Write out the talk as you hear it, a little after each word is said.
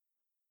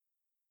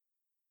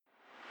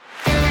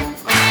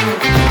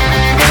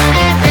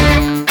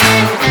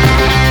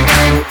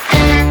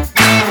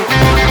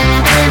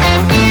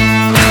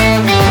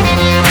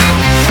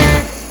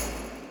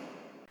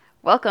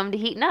Welcome to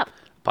Heating Up,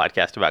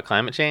 Podcast about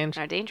climate change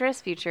our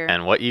dangerous future.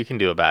 and what you can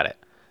do about it.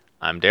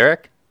 I'm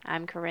Derek.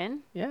 I'm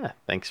Corinne. Yeah,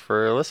 thanks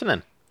for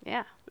listening.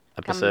 Yeah.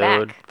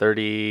 Episode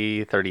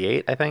 30,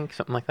 38, I think,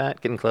 something like that.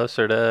 Getting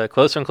closer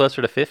and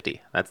closer to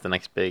 50. That's the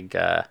next big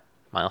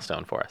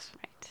milestone for us.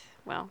 Right.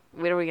 Well,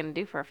 what are we going to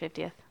do for our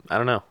 50th? I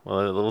don't know.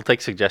 We'll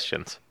take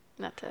suggestions.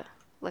 Not to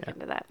look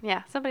into that.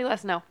 Yeah, somebody let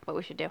us know what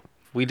we should do.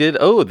 We did.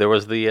 There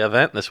was the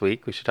event this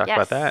week. We should talk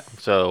about that.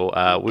 So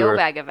Go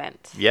Bag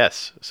event.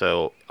 Yes.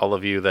 So all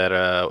of you that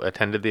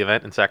attended the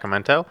event in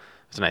Sacramento, it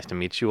was nice to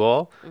meet you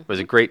all. Mm-hmm. It was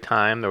a great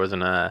time. There was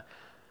a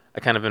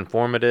kind of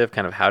informative,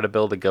 kind of how to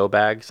build a Go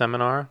Bag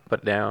seminar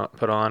put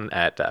on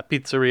at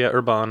Pizzeria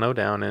Urbano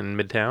down in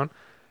Midtown.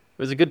 It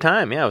was a good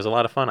time. Yeah, it was a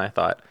lot of fun, I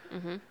thought.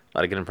 Mm-hmm. A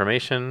lot of good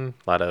information.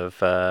 A lot of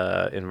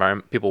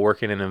people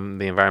working in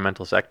the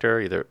environmental sector,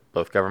 either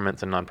both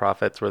governments and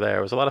nonprofits were there.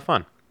 It was a lot of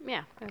fun.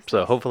 Yeah. So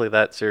nice. Hopefully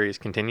that series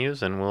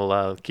continues, and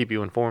we'll keep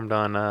you informed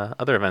on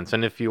other events.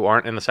 And if you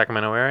aren't in the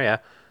Sacramento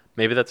area,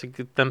 maybe that's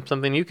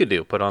something you could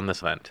do. Put on this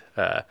event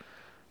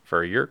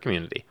for your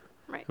community.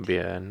 Right. It'd be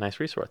a nice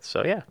resource.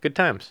 So yeah, good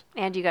times.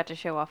 And you got to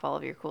show off all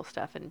of your cool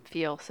stuff and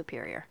feel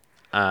superior.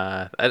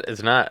 That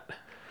is not.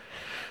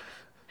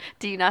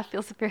 Do you not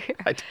feel superior?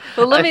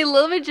 Let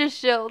me just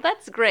show.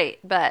 That's great,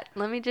 but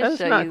let me just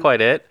show you. That's not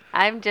quite it.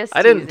 I'm just.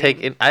 I didn't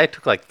take it. I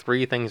took like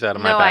 3 things out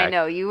of my bag. No, I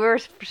know you were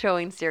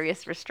showing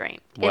serious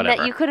restraint. Whatever. In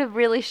that you could have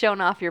really shown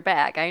off your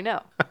bag. I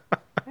know.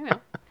 I know.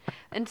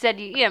 Instead,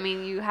 you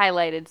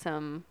highlighted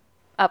some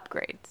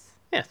upgrades.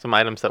 Yeah, some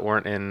items that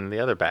weren't in the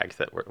other bags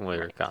that we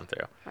were gone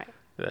through. Right.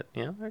 That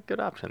are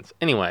good options.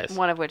 Anyways.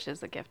 One of which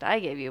is the gift I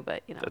gave you,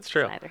 but that's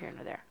true. Neither here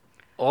nor there.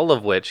 All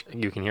of which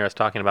you can hear us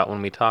talking about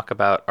when we talk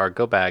about our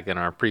Go Bag in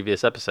our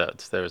previous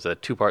episodes. There's a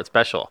 2-part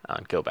special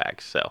on Go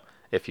Bags. So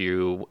if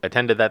you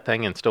attended that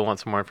thing and still want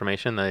some more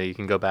information, you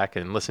can go back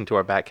and listen to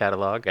our back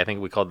catalog. I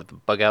think we called it the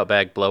Bug Out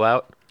Bag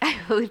Blowout. I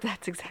believe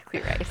that's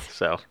exactly right.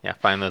 So yeah,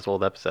 find those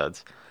old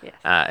episodes. Yes.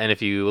 And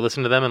if you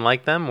listen to them and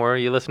like them, or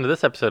you listen to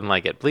this episode and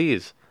like it,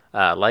 please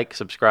like,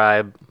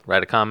 subscribe,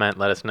 write a comment,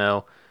 let us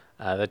know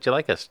that you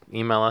like us.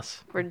 Email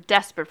us. We're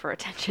desperate for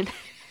attention.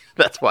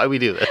 That's why we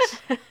do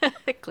this.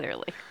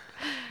 Clearly.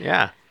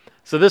 Yeah.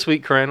 So this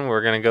week, Corinne,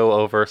 we're going to go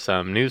over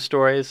some news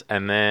stories,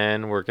 and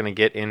then we're going to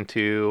get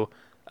into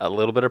a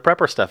little bit of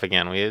prepper stuff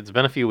again. It's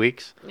been a few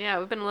weeks. Yeah,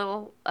 we've been a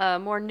little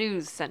more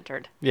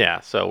news-centered. Yeah,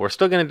 so we're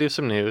still going to do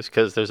some news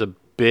because there's a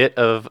bit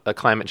of a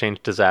climate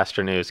change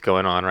disaster news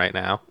going on right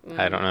now.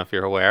 I don't know if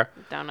you're aware.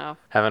 Don't know.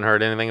 Haven't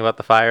heard anything about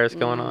the fires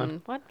going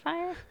on? What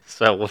fire?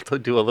 So we'll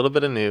do a little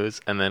bit of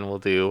news, and then we'll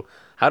do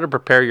how to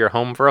prepare your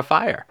home for a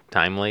fire.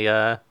 Timely,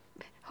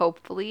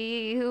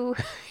 Hopefully you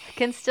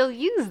can still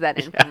use that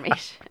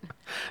information.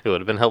 It would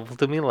have been helpful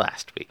to me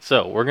last week.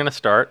 So we're going to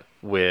start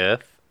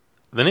with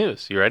the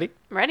news. You ready?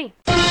 I'm ready.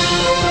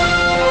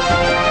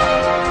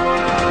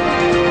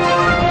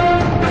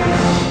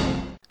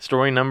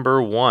 Story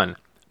number 1.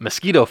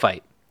 Mosquito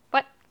fight.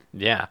 What?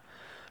 Yeah.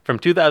 From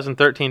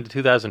 2013 to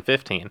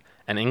 2015,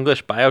 an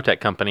English biotech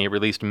company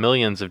released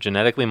millions of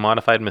genetically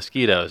modified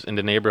mosquitoes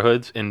into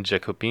neighborhoods in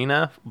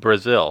Jacopina,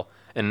 Brazil,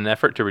 in an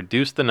effort to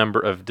reduce the number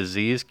of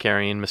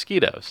disease-carrying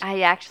mosquitoes.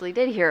 I actually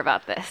did hear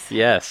about this.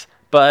 Yes,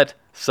 but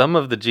some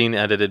of the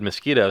gene-edited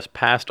mosquitoes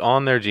passed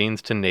on their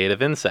genes to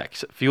native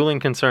insects, fueling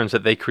concerns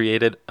that they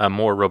created a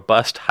more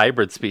robust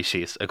hybrid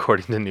species,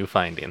 according to new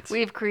findings.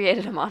 We've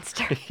created a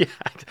monster. Yeah.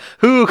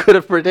 Who could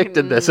have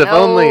predicted this?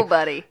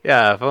 Nobody.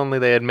 If only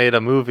they had made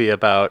a movie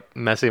about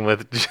messing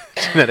with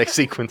genetic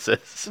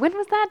sequences. When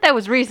was that? That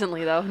was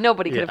recently, though.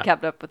 Nobody could have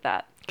kept up with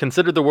that.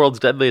 Considered the world's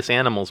deadliest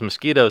animals,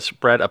 mosquitoes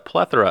spread a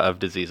plethora of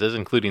diseases,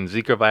 including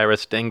Zika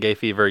virus, dengue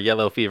fever,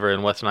 yellow fever,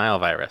 and West Nile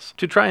virus.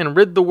 To try and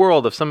rid the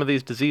world of some of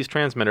these disease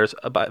transmitters,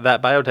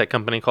 that biotech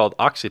company called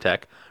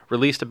Oxitec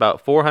released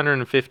about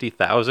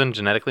 450,000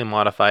 genetically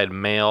modified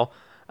male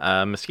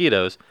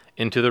mosquitoes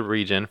into the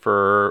region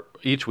for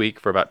each week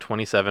for about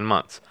 27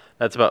 months.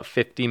 That's about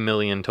 50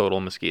 million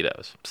total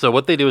mosquitoes. So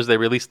what they do is they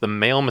release the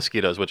male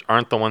mosquitoes, which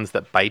aren't the ones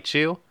that bite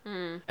you,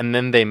 and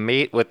then they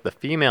mate with the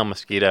female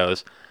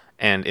mosquitoes.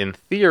 And in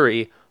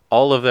theory,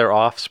 all of their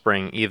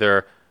offspring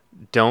either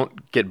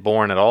don't get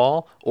born at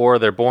all, or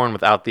they're born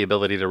without the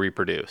ability to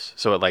reproduce.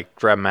 So it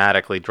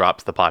dramatically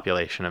drops the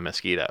population of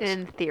mosquitoes.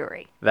 In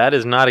theory. That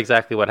is not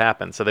exactly what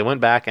happened. So they went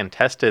back and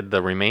tested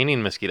the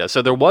remaining mosquitoes.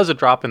 So there was a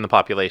drop in the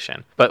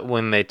population. But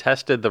when they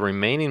tested the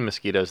remaining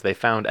mosquitoes, they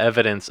found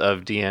evidence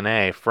of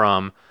DNA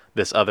from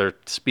this other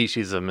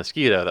species of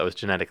mosquito that was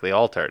genetically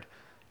altered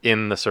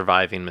in the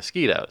surviving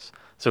mosquitoes.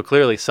 So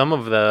clearly some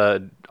of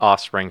the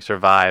offspring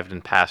survived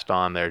and passed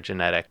on their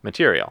genetic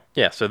material.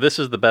 Yeah, so this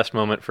is the best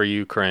moment for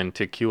you, Corinne,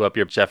 to cue up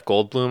your Jeff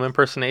Goldblum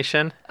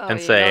impersonation and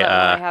say,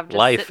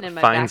 life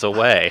finds a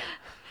way.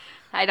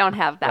 I don't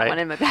have that one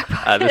in my back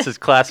pocket. This is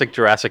classic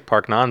Jurassic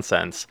Park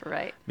nonsense.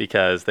 Right.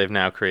 Because they've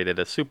now created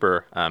a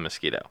super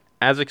mosquito.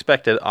 As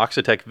expected,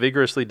 Oxitec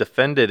vigorously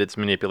defended its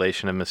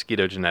manipulation of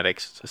mosquito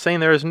genetics, saying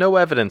there is no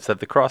evidence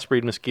that the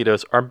crossbreed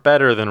mosquitoes are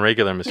better than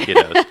regular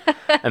mosquitoes,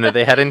 and that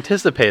they had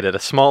anticipated a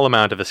small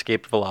amount of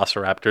escaped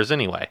velociraptors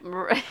anyway.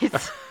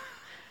 Right.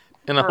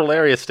 In a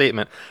hilarious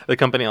statement, the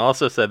company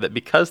also said that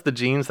because the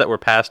genes that were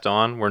passed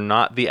on were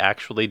not the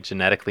actually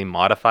genetically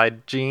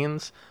modified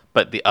genes,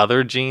 but the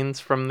other genes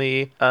from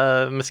the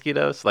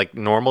mosquitoes, like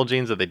normal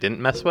genes that they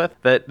didn't mess with,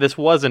 that this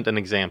wasn't an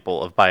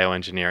example of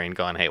bioengineering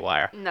gone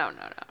haywire. No.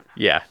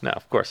 Yeah, no,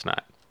 of course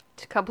not.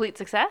 Complete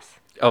success?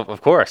 Oh,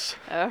 of course.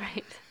 All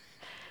right.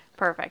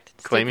 Perfect.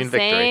 Just Claiming take the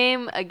victory.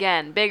 Same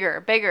again.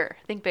 Bigger.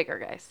 Think bigger,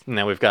 guys.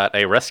 Now we've got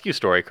a rescue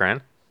story,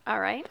 Corinne.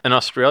 All right. An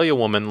Australia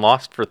woman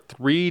lost for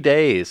 3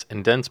 days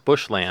in dense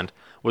bushland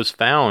was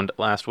found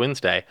last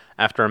Wednesday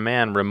after a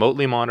man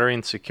remotely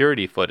monitoring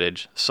security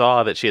footage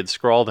saw that she had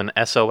scrawled an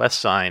SOS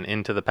sign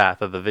into the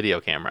path of the video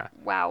camera.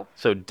 Wow.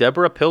 So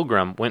Deborah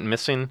Pilgrim went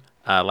missing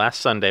last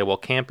Sunday while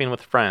camping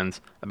with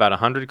friends about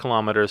 100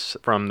 kilometers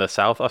from the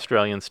South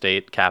Australian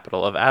state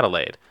capital of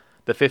Adelaide.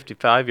 The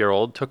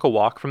 55-year-old took a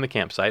walk from the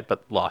campsite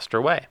but lost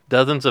her way.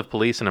 Dozens of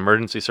police and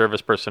emergency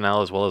service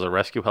personnel as well as a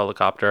rescue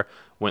helicopter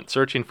went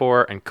searching for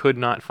her and could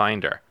not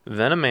find her.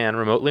 Then a man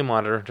remotely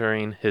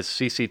monitoring his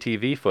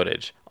CCTV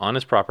footage on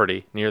his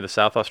property near the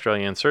South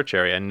Australian search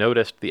area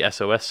noticed the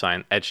SOS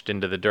sign etched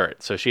into the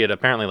dirt. So she had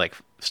apparently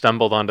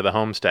stumbled onto the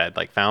homestead,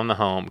 found the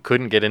home,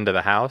 couldn't get into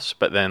the house,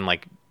 but then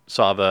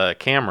saw the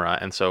camera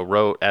and so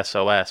wrote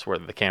SOS where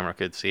the camera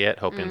could see it,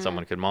 hoping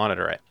someone could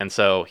monitor it. And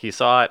so he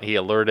saw it, he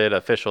alerted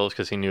officials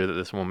because he knew that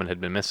this woman had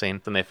been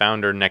missing. Then they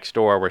found her next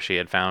door where she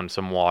had found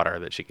some water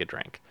that she could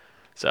drink.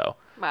 So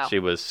Wow. She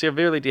was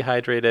severely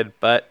dehydrated,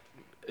 but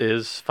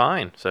is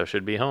fine, so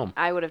should be home.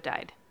 I would have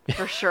died.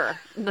 For sure.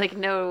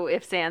 No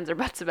ifs, ands, or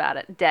buts about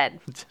it.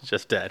 Dead.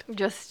 Just dead.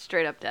 Just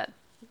straight up dead.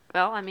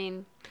 Well, I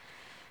mean,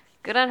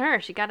 good on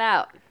her. She got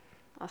out.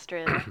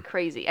 Australia.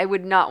 Crazy. I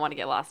would not want to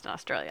get lost in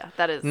Australia.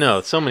 That is No,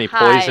 so many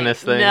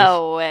poisonous things.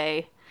 No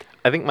way.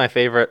 I think my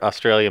favorite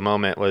Australia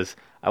moment was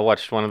I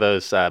watched one of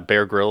those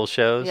Bear Grylls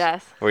shows.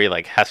 Yes. Where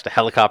he has to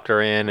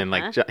helicopter in and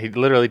he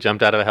literally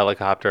jumped out of a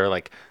helicopter,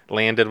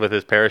 landed with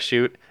his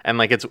parachute,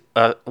 and it's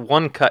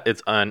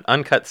it's an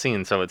uncut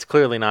scene, so it's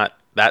clearly not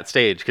that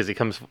stage because he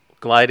comes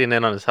gliding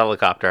in on his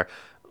helicopter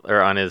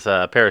or on his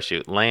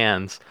parachute,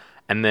 lands,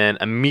 and then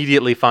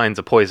immediately finds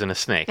a poisonous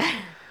snake,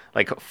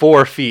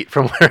 4 feet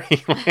from where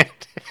he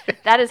landed.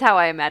 That is how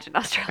I imagine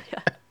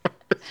Australia.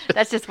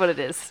 That's just what it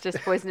is. Just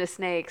poisonous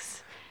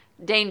snakes.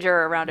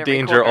 Danger around every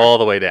Danger corner. all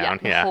the way down.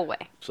 Yeah. The whole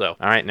way. So,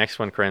 all right, next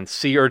one, Corinne.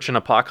 Sea urchin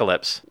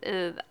apocalypse.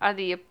 Are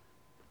the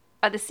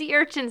sea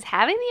urchins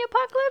having the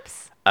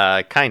apocalypse?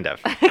 Kind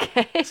of.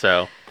 Okay.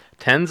 So,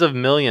 tens of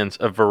millions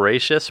of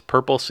voracious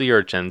purple sea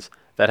urchins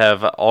that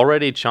have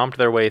already chomped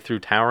their way through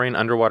towering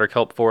underwater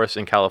kelp forests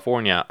in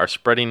California are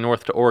spreading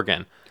north to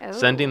Oregon,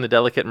 sending the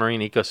delicate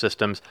marine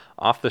ecosystems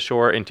off the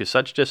shore into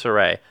such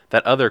disarray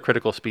that other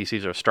critical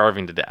species are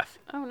starving to death.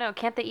 Oh no,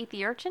 can't they eat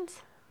the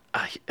urchins?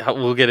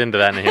 We'll get into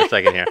that in a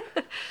second here.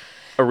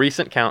 A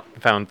recent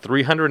count found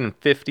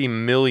 350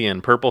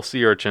 million purple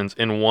sea urchins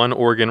in one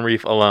Oregon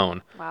reef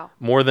alone. Wow.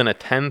 More than a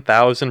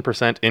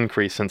 10,000%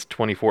 increase since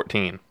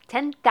 2014.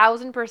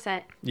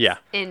 10,000%? Yeah.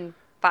 In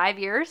 5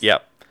 years?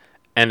 Yep.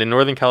 And in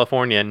Northern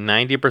California,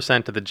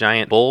 90% of the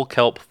giant bull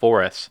kelp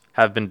forests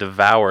have been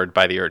devoured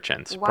by the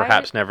urchins,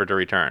 perhaps never to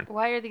return.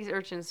 Why are these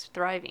urchins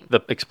thriving?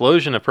 The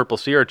explosion of purple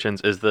sea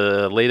urchins is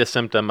the latest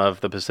symptom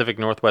of the Pacific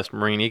Northwest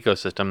marine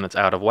ecosystem that's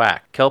out of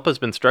whack. Kelp has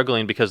been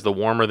struggling because of the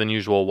warmer than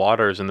usual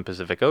waters in the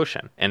Pacific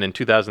Ocean. And in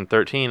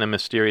 2013, a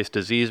mysterious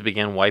disease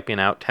began wiping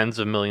out tens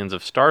of millions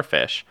of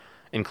starfish,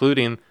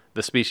 including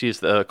the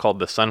species called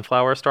the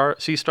sunflower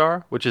sea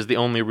star, which is the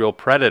only real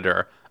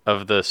predator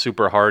of the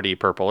super hardy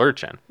purple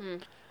urchin.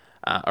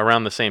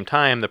 Around the same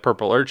time, the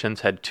purple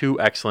urchins had 2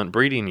 excellent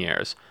breeding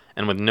years,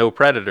 and with no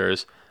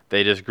predators,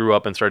 they just grew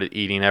up and started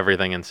eating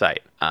everything in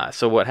sight.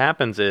 So what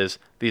happens is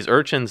these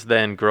urchins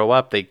then grow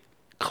up, they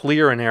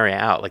clear an area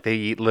out, they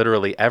eat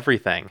literally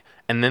everything,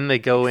 and then they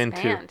go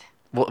into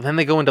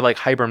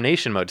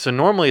hibernation mode. So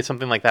normally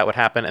something like that would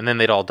happen, and then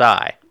they'd all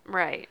die.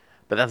 Right.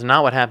 But that's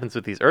not what happens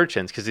with these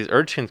urchins, because these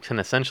urchins can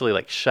essentially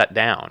shut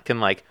down,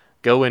 can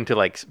go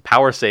into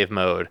power save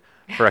mode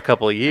for a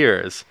couple of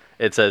years,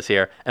 it says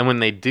here. And when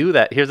they do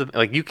that, here's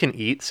you can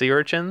eat sea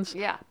urchins.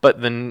 Yeah.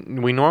 But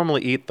then we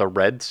normally eat the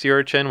red sea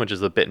urchin, which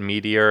is a bit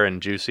meatier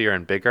and juicier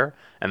and bigger.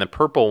 And the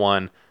purple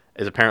one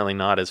is apparently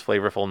not as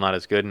flavorful, not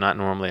as good, not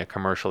normally a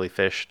commercially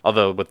fished,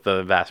 although with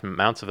the vast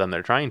amounts of them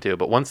they're trying to.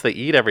 But once they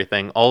eat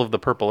everything, all of the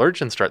purple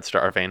urchins start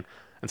starving.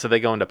 And so they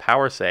go into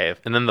power save.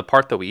 And then the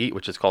part that we eat,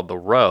 which is called the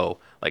roe,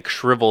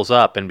 shrivels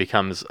up and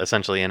becomes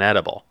essentially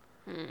inedible.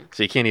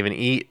 So you can't even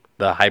eat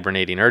the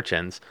hibernating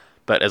urchins.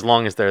 But as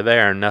long as they're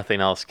there,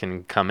 nothing else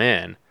can come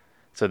in.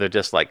 So they're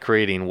just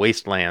creating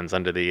wastelands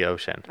under the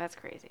ocean. That's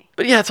crazy.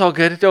 But yeah, it's all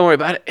good. Don't worry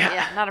about it.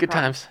 Yeah, not a good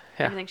problem. times.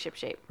 Yeah. Everything's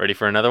shipshape. Ready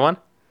for another one?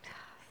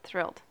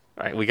 Thrilled.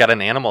 All right, we got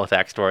an animal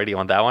attack story. Do you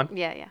want that one?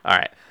 Yeah. All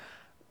right.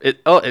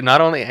 It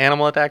not only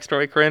animal attack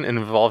story, Corinne, it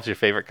involves your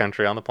favorite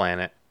country on the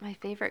planet, My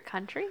favorite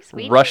country?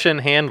 Sweden? Russian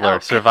handler Oh.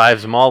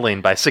 survives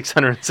mauling by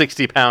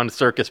 660-pound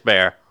circus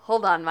bear.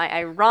 Hold on, my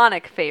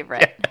ironic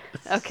favorite.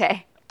 Yes.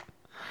 Okay.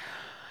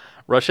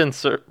 Russian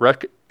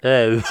circus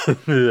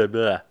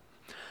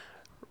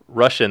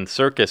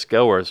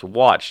goers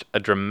watched a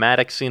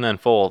dramatic scene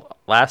unfold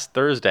last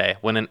Thursday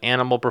when an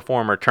animal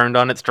performer turned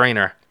on its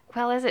trainer.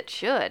 Well, as it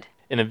should.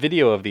 In a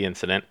video of the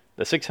incident,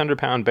 the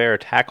 600-pound bear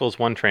tackles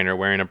one trainer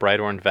wearing a bright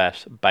orange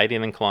vest,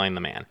 biting and clawing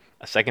the man.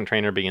 A second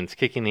trainer begins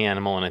kicking the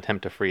animal in an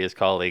attempt to free his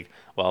colleague,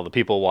 while the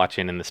people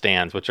watching in the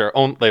stands, which are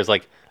there's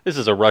like, this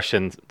is a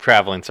Russian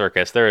traveling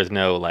circus. There is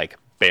no like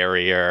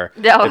barrier.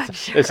 No,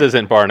 sure. This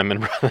isn't Barnum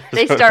and Brothers.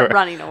 They start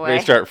running away.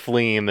 They start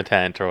fleeing the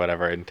tent or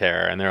whatever in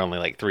terror, and they're only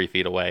like 3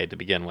 feet away to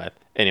begin with.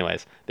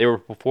 Anyways, they were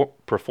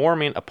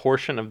performing a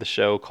portion of the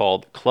show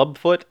called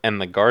Clubfoot and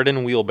the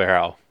Garden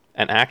Wheelbarrow,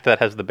 an act that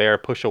has the bear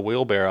push a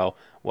wheelbarrow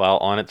while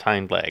on its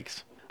hind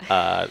legs.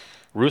 Ruslan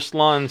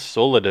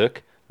Soloduk,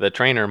 the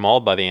trainer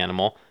mauled by the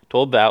animal,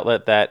 told the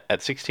outlet that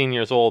at 16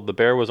 years old, the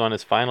bear was on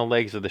his final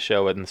legs of the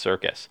show in the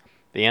circus.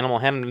 The animal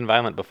hadn't been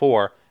violent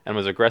before and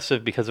was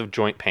aggressive because of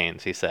joint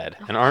pains, he said.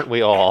 And aren't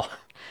we all?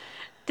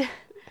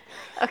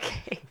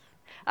 Okay.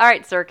 All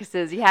right,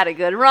 circuses, you had a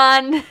good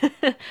run.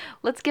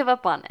 Let's give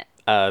up on it.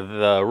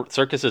 The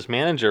circus's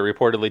manager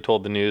reportedly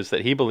told the news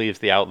that he believes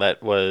the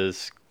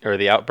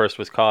outburst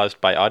was caused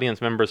by audience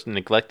members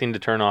neglecting to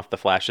turn off the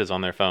flashes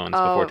on their phones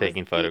before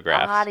taking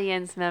photographs.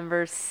 Audience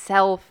members'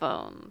 cell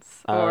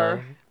phones.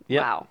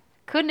 Yep. Wow.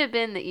 Couldn't have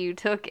been that you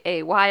took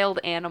a wild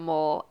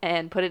animal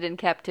and put it in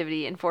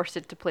captivity and forced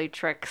it to play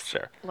tricks.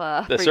 Sure.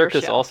 The The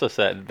circus also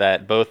said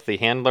that both the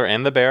handler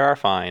and the bear are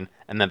fine,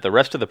 and that the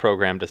rest of the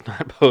program does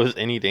not pose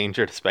any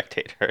danger to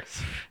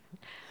spectators.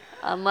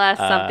 Unless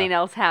something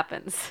else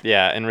happens.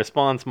 Yeah, in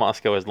response,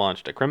 Moscow has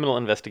launched a criminal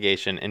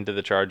investigation into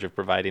the charge of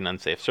providing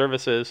unsafe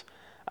services.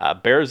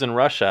 Bears in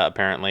Russia,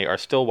 apparently, are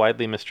still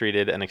widely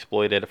mistreated and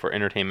exploited for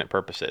entertainment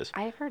purposes.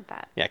 I've heard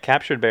that. Yeah,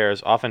 captured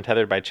bears, often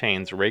tethered by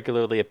chains,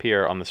 regularly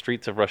appear on the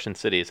streets of Russian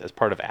cities as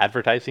part of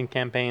advertising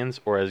campaigns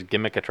or as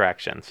gimmick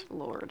attractions.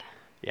 Lord.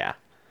 Yeah.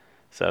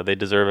 So they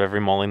deserve every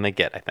mauling they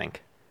get, I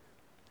think.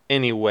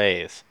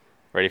 Anyways,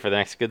 ready for the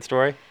next good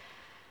story?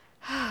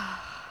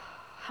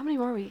 How many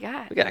more we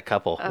got? We got a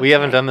couple. Okay. We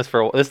haven't done this for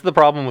a while. This is the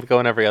problem with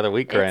going every other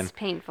week, Corinne. It's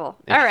painful.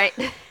 All right.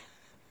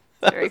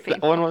 It's very painful.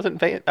 That one wasn't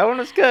painful. That one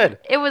was good.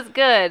 It was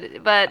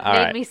good, but All made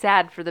right. me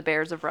sad for the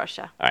bears of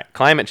Russia. All right.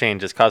 Climate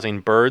change is causing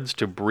birds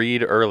to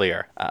breed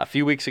earlier. A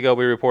few weeks ago,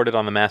 we reported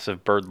on the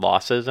massive bird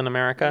losses in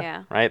America.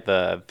 Yeah. Right?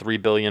 The 3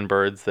 billion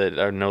birds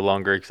that no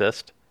longer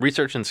exist.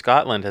 Research in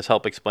Scotland has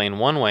helped explain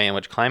one way in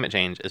which climate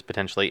change is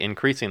potentially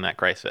increasing that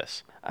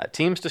crisis.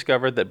 Teams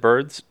discovered that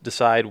birds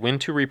decide when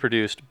to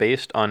reproduce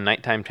based on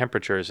nighttime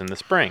temperatures in the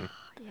spring.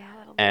 Yeah,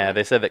 that'll do it.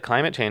 They said that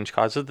climate change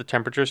causes the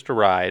temperatures to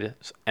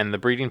rise, and the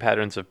breeding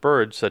patterns of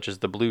birds, such as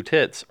the blue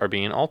tits, are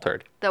being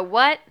altered. The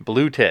what?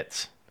 Blue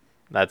tits.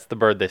 That's the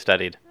bird they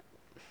studied.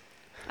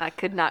 I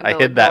could not go I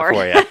hid that ignored.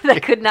 for you.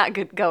 That could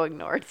not go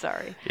ignored,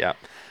 sorry. Yeah.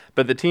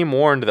 But the team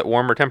warned that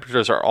warmer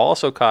temperatures are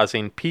also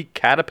causing peak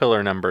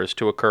caterpillar numbers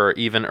to occur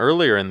even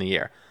earlier in the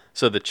year.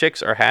 So the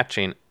chicks are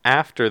hatching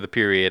after the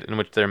period in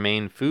which their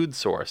main food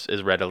source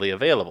is readily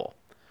available.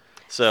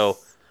 So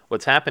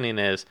what's happening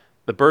is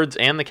the birds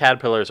and the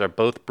caterpillars are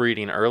both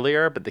breeding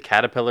earlier, but the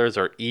caterpillars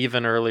are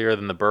even earlier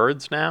than the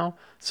birds now.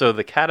 So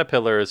the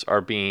caterpillars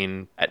are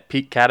being at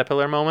peak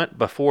caterpillar moment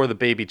before the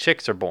baby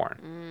chicks are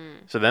born.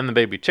 So then the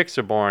baby chicks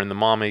are born, the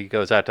mommy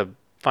goes out to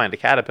find a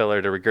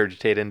caterpillar to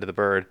regurgitate into the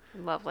bird.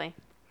 Lovely.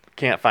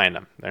 Can't find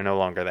them. They're no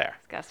longer there.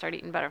 Gotta start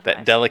eating butterflies.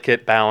 That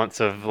delicate balance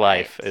of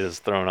life Right. is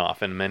thrown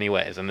off in many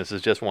ways, and this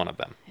is just one of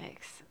them.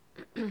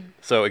 Yikes.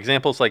 So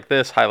examples like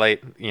this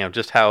highlight,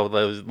 just how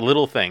those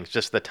little things,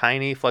 just the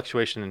tiny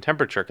fluctuation in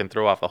temperature can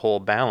throw off the whole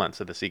balance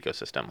of this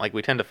ecosystem. Like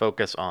we tend to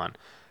focus on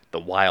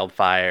the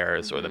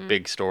wildfires or the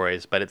big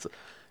stories, but it's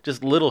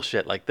just little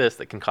shit like this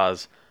that can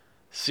cause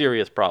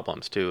serious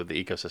problems to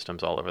the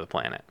ecosystems all over the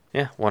planet.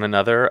 Yeah, want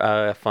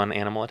another fun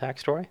animal attack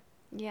story?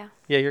 Yeah.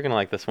 Yeah, you're going to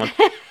like this one.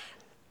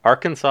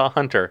 Arkansas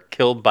hunter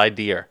killed by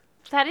deer.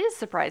 That is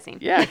surprising.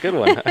 Yeah, good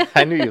one.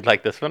 I knew you'd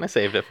like this one. I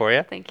saved it for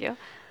you. Thank you.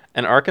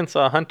 An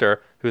Arkansas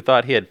hunter who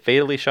thought he had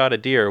fatally shot a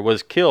deer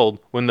was killed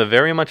when the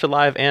very much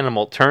alive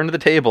animal turned the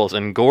tables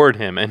and gored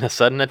him in a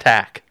sudden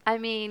attack. I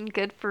mean,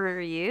 good for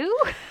you.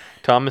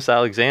 Thomas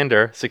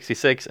Alexander,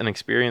 66, an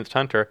experienced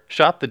hunter,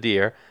 shot the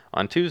deer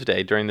on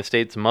Tuesday during the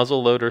state's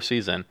muzzle loader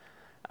season.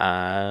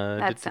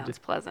 That sounds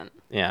pleasant.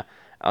 Yeah.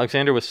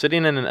 Alexander was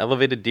sitting in an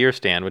elevated deer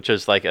stand, which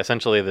is like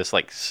essentially this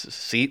like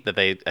seat that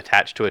they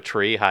attach to a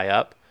tree high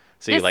up.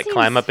 So you This like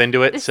climb seems- up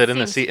into it, this sit in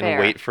the seems seat, fair. and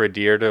wait for a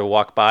deer to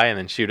walk by and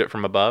then shoot it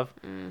from above.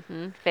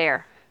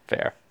 Fair.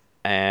 Fair.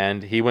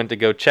 And he went to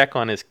go check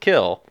on his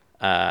kill.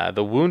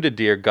 The wounded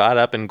deer got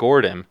up and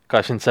gored him,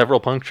 causing several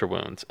puncture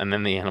wounds, and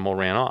then the animal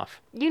ran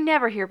off. You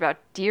never hear about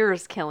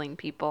deers killing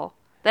people.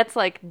 That's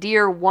like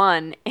deer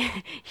 1,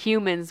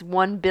 humans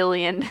 1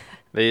 billion.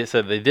 They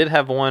said they did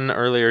have one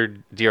earlier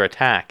deer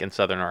attack in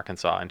southern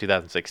Arkansas in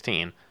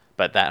 2016,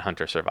 but that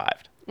hunter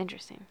survived.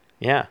 Interesting.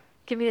 Yeah.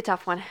 Give me the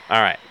tough one.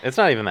 All right. It's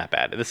not even that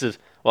bad. This is,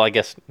 well, I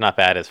guess not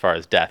bad as far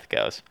as death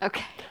goes.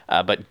 Okay.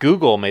 But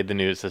Google made the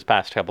news this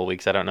past couple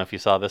weeks. I don't know if you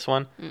saw this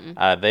one.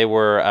 They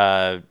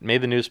were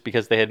made the news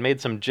because they had made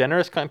some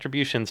generous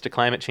contributions to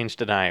climate change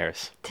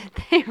deniers. Did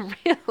they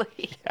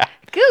really? Yeah.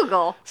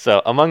 Google.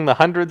 So, among the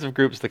hundreds of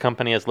groups the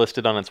company has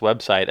listed on its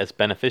website as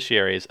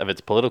beneficiaries of its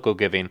political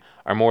giving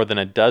are more than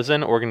a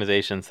dozen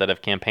organizations that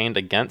have campaigned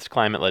against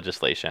climate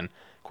legislation,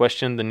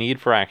 questioned the need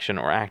for action,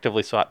 or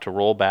actively sought to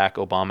roll back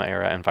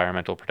Obama-era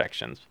environmental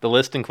protections. The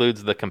list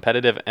includes the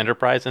Competitive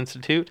Enterprise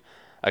Institute,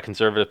 a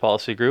conservative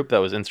policy group that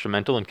was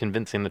instrumental in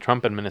convincing the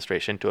Trump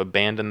administration to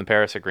abandon the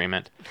Paris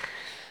Agreement.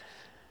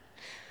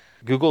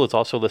 Google is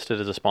also listed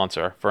as a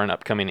sponsor for an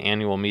upcoming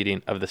annual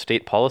meeting of the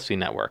State Policy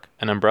Network,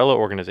 an umbrella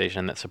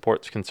organization that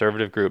supports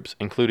conservative groups,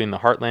 including the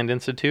Heartland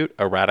Institute,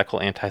 a radical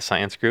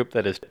anti-science group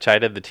that has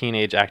chided the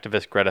teenage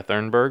activist Greta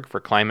Thunberg for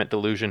climate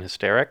delusion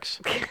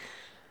hysterics.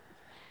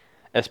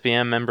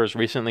 SPM members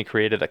recently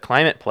created a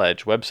climate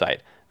pledge website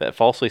that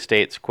falsely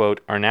states,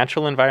 quote, "Our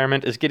natural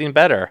environment is getting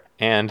better,"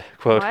 and,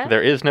 quote, What?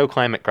 "There is no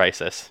climate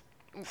crisis."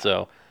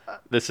 So,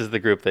 this is the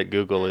group that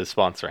Google is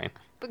sponsoring.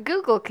 But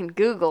Google can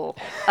Google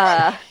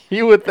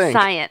You would think.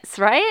 science,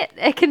 right?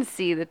 It can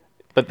see the...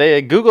 But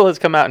Google has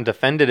come out and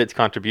defended its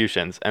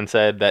contributions and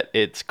said that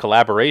its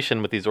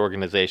collaboration with these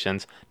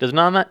organizations does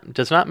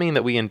not mean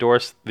that we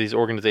endorse these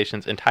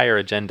organizations' entire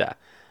agenda.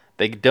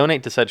 They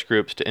donate to such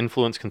groups to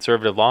influence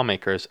conservative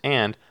lawmakers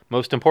and,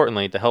 most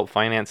importantly, to help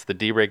finance the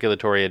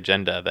deregulatory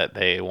agenda that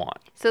they want.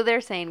 So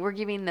they're saying we're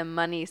giving them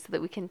money so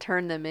that we can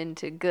turn them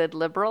into good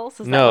liberals?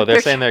 Is that No, what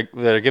they're saying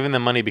they're giving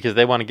them money because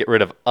they want to get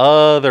rid of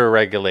other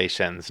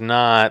regulations,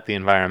 not the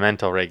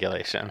environmental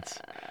regulations.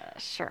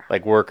 Sure.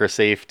 Like worker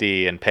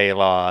safety and pay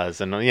laws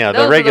and, you know,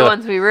 Those the are the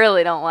ones we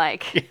really don't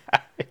like.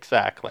 Yeah,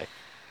 exactly.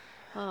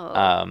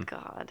 Oh,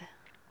 God.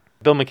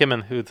 Bill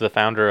McKibben, who's the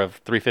founder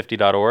of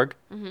 350.org,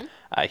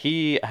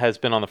 he has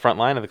been on the front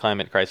line of the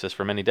climate crisis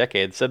for many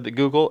decades, said that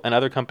Google and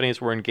other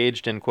companies were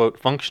engaged in, quote,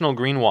 functional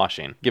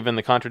greenwashing, given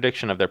the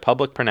contradiction of their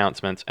public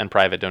pronouncements and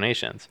private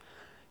donations.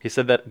 He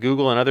said that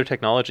Google and other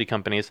technology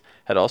companies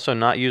had also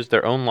not used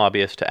their own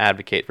lobbyists to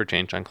advocate for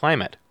change on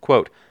climate.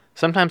 Quote,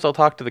 sometimes I'll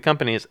talk to the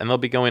companies and they'll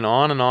be going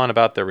on and on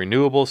about their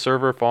renewable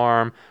server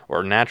farm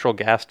or natural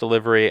gas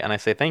delivery, and I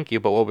say thank you,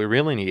 but what we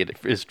really need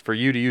is for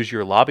you to use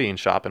your lobbying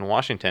shop in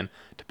Washington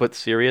to put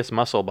serious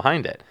muscle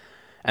behind it.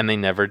 And they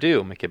never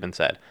do, McKibben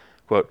said.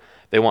 Quote,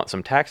 they want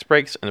some tax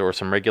breaks or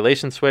some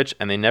regulation switch,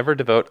 and they never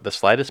devote the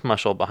slightest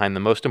muscle behind the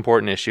most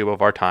important issue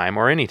of our time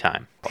or any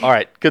time. All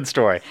right, good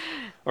story.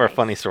 Or a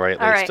funny story, at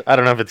least. Right. I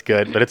don't know if it's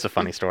good, but it's a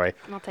funny story.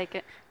 I'll take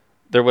it.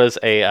 There was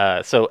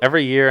so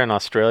every year in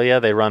Australia,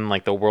 they run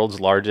like the world's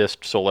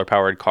largest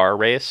solar-powered car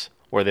race,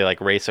 where they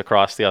like race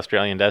across the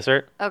Australian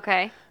desert.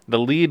 Okay. The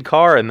lead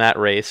car in that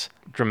race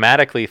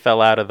dramatically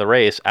fell out of the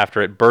race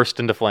after it burst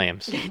into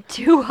flames.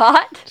 Too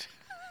hot?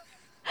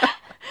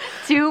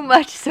 Too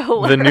much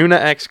solar. The Nuna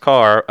X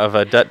car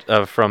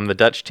from the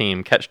Dutch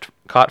team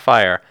caught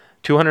fire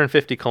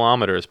 250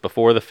 kilometers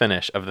before the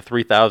finish of the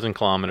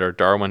 3,000-kilometer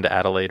Darwin to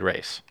Adelaide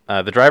race.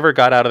 The driver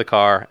got out of the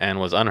car and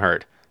was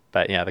unhurt.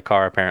 But yeah, the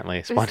car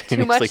apparently spontaneously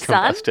too much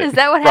sun? combusted. Is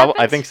that what happened?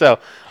 I think so.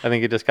 I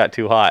think it just got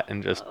too hot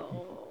and just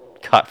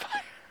caught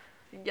fire.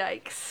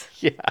 Yikes.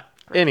 Yeah.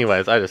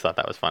 Anyways, I just thought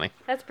that was funny.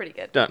 That's pretty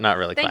good. Not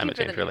really Thank you climate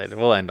for the change news. related.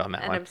 We'll end on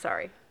that And one. I'm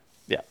sorry.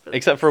 Yeah.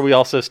 Except for we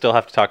also still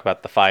have to talk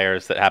about the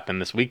fires that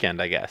happened this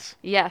weekend, I guess.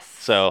 Yes.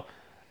 So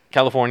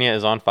California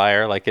is on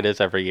fire like it is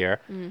every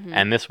year.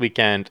 And this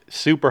weekend,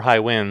 super high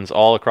winds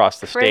all across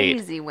the state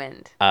Crazy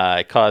wind.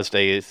 caused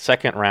a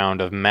second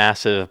round of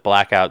massive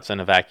blackouts and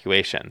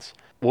evacuations.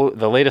 Well,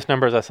 the latest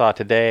numbers I saw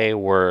today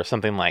were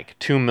something like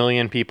 2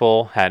 million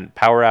people had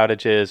power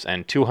outages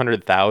and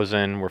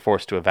 200,000 were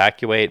forced to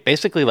evacuate.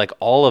 Basically, like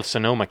all of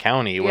Sonoma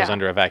County was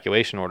under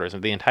evacuation orders.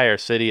 And the entire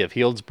city of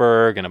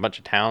Healdsburg and a bunch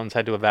of towns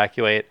had to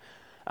evacuate.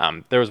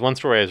 There was one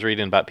story I was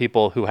reading about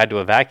people who had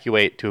to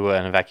evacuate to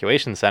an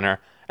evacuation center,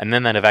 and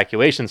then that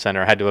evacuation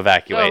center had to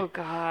evacuate. Oh,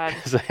 God.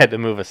 So they had to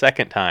move a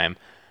second time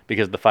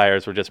because the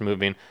fires were just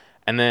moving.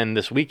 And then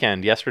this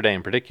weekend, yesterday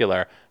in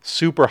particular,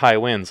 super high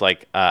winds,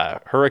 like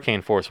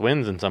hurricane force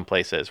winds in some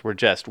places, were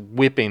just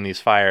whipping these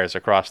fires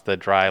across the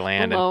dry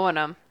land Blowing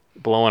them.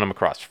 and blowing them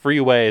across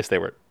freeways. They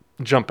were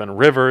jumping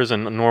rivers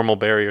and normal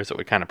barriers that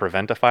would kind of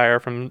prevent a fire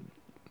from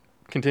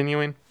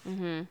continuing.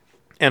 Mm-hmm.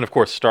 And of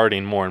course,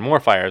 starting more and more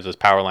fires as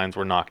power lines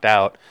were knocked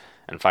out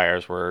and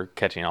fires were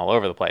catching all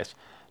over the place.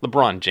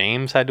 LeBron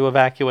James had to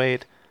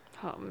evacuate.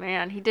 Oh,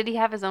 man. Did he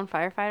have his own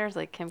firefighters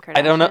like Kim Kardashian?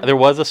 I don't know. There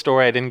was a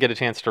story. I didn't get a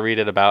chance to read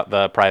it about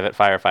the private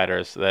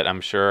firefighters that I'm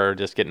sure are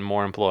just getting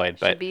more employed.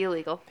 But Should be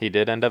illegal. he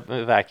did end up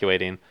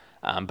evacuating.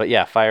 But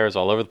yeah, fires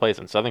all over the place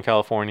in Southern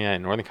California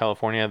and Northern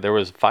California. There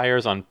was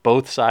fires on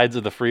both sides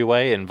of the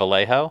freeway in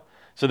Vallejo.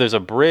 So there's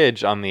a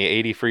bridge on the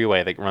 80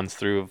 freeway that runs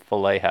through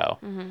Vallejo.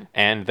 Mm-hmm.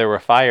 And there were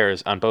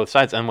fires on both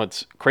sides. And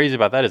what's crazy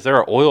about that is there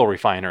are oil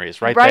refineries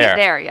right there. Right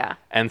there, yeah.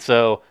 And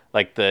so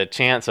like the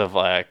chance of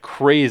a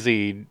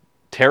crazy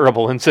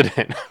terrible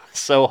incident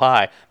so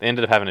high. They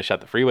ended up having to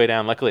shut the freeway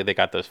down. Luckily, they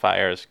got those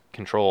fires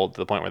controlled to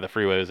the point where the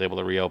freeway was able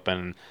to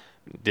reopen,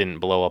 didn't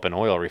blow up an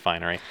oil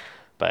refinery.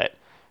 But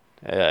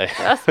it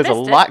was a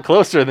lot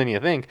closer than you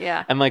think.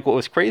 Yeah. And like what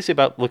was crazy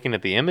about looking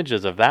at the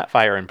images of that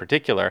fire in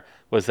particular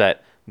was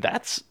that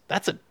that's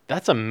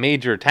a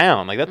major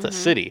town. Like that's a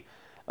city.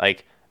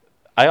 Like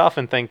I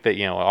often think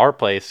that, our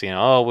place,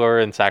 oh, we're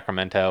in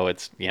Sacramento.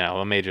 It's,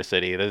 a major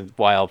city. The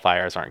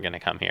wildfires aren't going to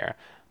come here.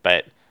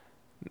 But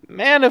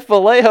man, if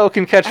Vallejo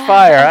can catch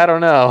fire, I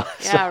don't know.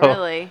 Yeah,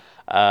 really.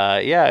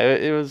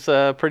 It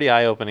was pretty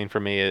eye-opening for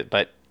me.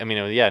 But,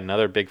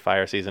 another big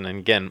fire season. And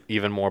again,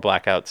 even more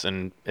blackouts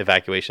and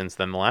evacuations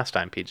than the last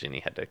time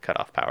PG&E had to cut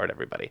off power to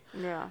everybody.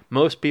 Yeah.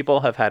 Most people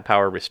have had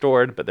power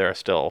restored, but there are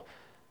still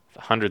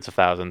hundreds of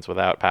thousands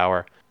without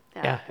power.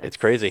 Yeah, it's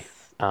craand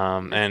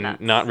nuts.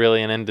 Not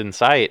really an end in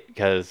sight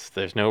because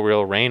there's no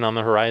real rain on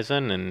the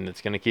horizon, and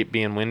it's going to keep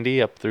being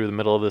windy up through the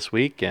middle of this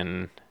week,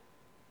 and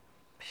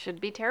should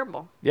be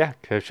terrible. Yeah,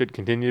 it should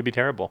continue to be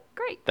terrible.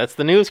 Great. That's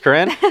the news,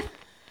 Corinne.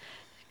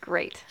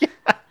 Great.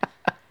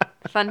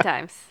 Fun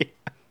times.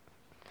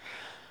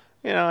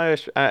 Yeah.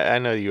 I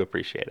know you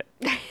appreciate it.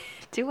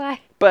 Do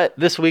I? But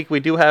this week we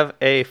do have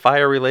a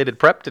fire-related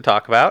prep to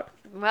talk about.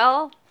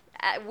 Well,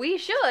 we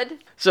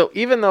should. So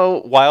even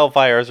though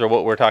wildfires are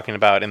what we're talking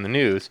about in the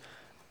news,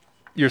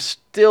 you're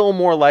still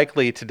more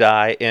likely to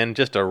die in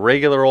just a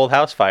regular old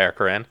house fire,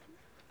 Corinne.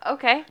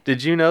 Okay.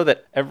 Did you know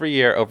that every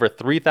year over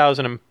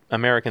 3,000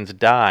 Americans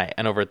die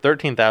and over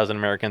 13,000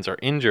 Americans are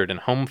injured in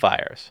home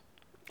fires?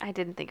 I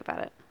didn't think about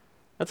it.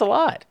 That's a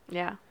lot.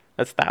 Yeah.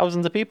 That's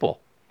thousands of people.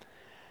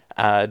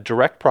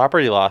 Direct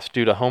property loss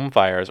due to home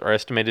fires are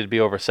estimated to be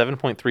over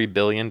 $7.3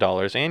 billion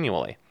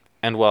annually.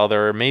 And while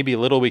there may be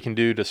little we can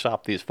do to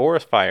stop these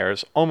forest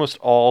fires, almost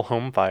all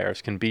home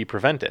fires can be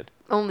prevented.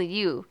 Only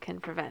you can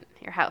prevent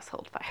your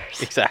household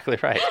fires. Exactly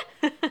right.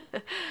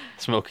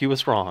 Smokey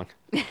was wrong.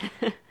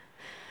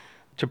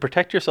 To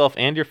protect yourself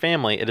and your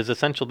family, it is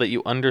essential that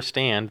you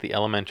understand the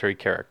elementary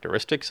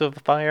characteristics of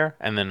the fire,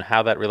 and then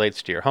how that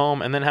relates to your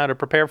home, and then how to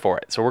prepare for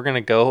it. So we're going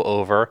to go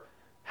over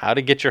how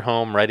to get your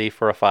home ready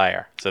for a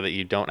fire so that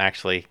you don't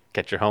actually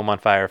catch your home on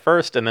fire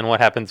first, and then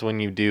what happens when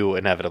you do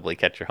inevitably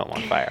catch your home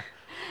on fire.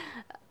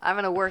 I'm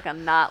going to work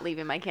on not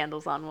leaving my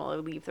candles on while I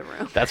leave the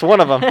room. That's one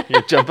of them.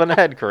 You're jumping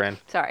ahead, Corinne.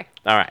 Sorry.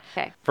 All right.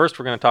 Okay. First,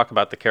 we're going to talk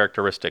about the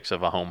characteristics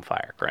of a home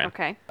fire, Corinne.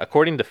 Okay.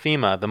 According to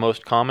FEMA, the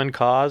most common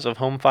cause of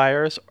home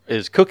fires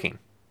is cooking,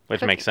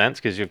 which makes sense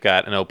because you've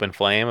got an open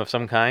flame of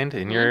some kind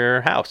in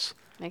your house.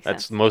 Makes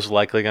That's sense. most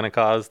likely going to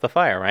cause the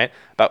fire, right?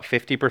 About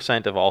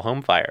 50% of all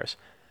home fires.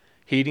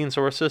 Heating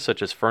sources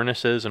such as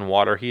furnaces and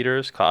water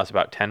heaters cause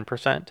about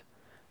 10%.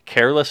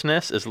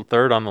 Carelessness is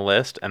third on the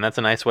list, and that's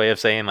a nice way of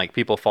saying like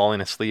people falling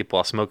asleep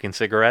while smoking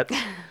cigarettes.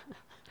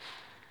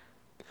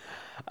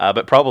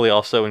 But probably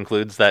also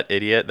includes that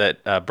idiot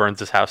that burns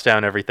his house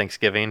down every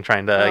Thanksgiving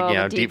trying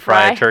to deep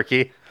fry a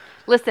turkey.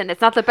 Listen,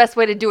 it's not the best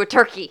way to do a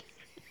turkey.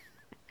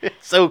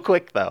 It's so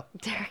quick though.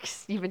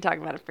 Derek's, you've been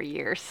talking about it for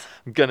years.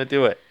 I'm gonna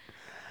do it.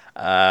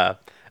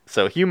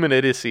 So human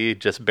idiocy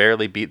just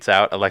barely beats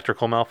out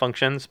electrical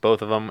malfunctions.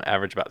 Both of them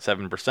average about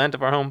 7%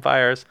 of our home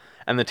fires.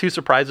 And the two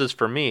surprises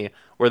for me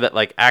were that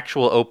like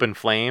actual open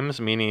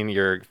flames, meaning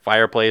your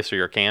fireplace or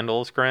your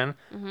candles, Corinne,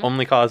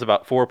 only cause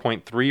about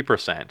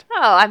 4.3%. Oh,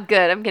 I'm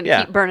good. I'm going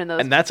to keep burning those.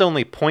 And that's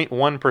only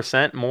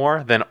 0.1%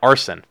 more than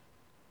arson.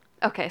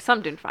 Okay, so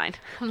I'm doing fine.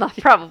 I'm not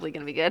probably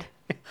going to be good.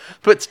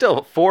 But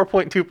still,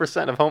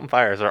 4.2% of home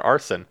fires are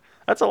arson.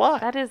 That's a lot.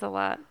 That is a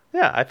lot.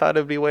 Yeah, I thought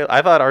it would be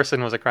I thought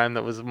arson was a crime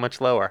that was much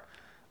lower.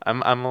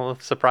 I'm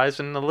surprised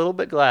and a little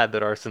bit glad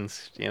that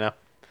arson's,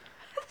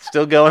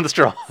 still going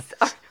strong.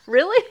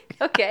 Really?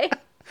 Okay.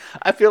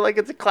 I feel like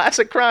it's a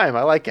classic crime.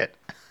 I like it.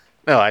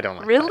 No, I don't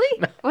like it. Really?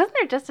 No. Wasn't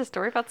there just a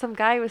story about some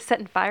guy who was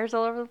setting fires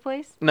all over the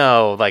place?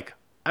 No, like,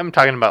 I'm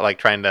talking about, like,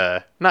 trying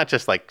to, not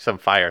just, like, some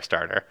fire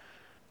starter.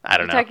 I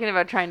don't know. You're talking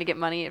about trying to get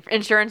money,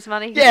 insurance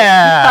money?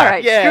 Yeah. All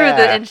right, yeah.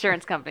 Screw the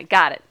insurance company.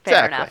 Got it.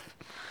 Fair enough.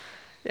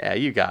 Yeah,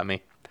 you got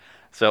me.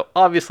 So,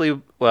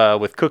 obviously,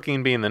 with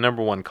cooking being the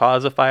number one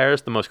cause of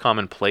fires, the most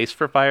common place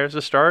for fires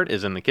to start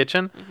is in the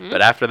kitchen.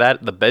 But after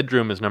that, the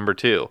bedroom is number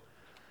 2.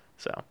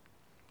 So,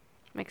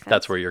 makes sense.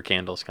 That's where your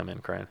candles come in,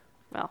 Corinne.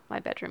 Well, my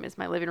bedroom is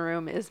my living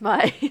room, is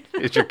my...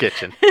 It's your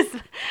kitchen.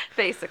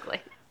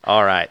 Basically.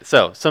 All right.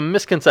 So, some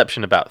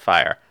misconception about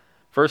fire.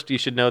 First, you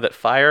should know that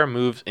fire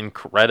moves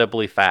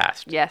incredibly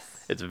fast.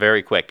 Yes. It's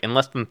very quick. In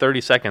less than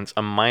 30 seconds,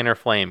 a minor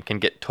flame can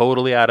get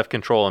totally out of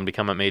control and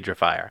become a major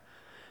fire.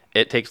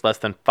 It takes less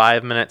than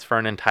 5 minutes for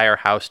an entire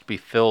house to be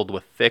filled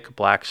with thick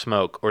black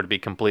smoke or to be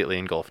completely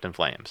engulfed in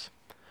flames.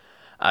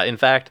 In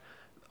fact,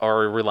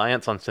 our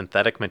reliance on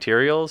synthetic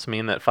materials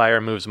mean that fire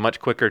moves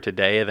much quicker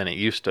today than it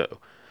used to.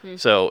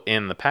 So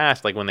in the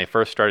past, like when they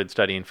first started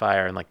studying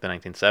fire in like the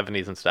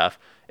 1970s and stuff,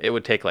 it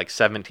would take like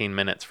 17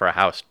 minutes for a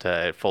house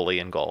to fully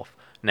engulf.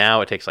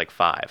 Now it takes like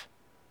 5.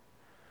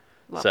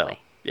 Lovely. So,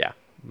 yeah,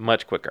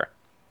 much quicker.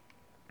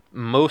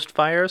 Most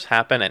fires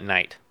happen at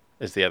night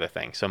is the other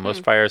thing. So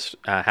most fires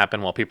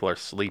happen while people are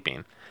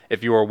sleeping.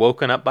 If you are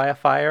woken up by a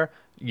fire,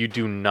 you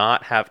do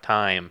not have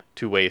time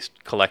to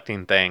waste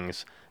collecting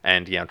things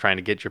and, trying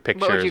to get your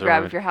pictures. What would you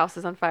grab if your house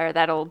is on fire?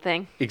 That old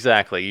thing?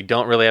 Exactly. You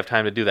don't really have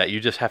time to do that. You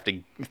just have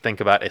to think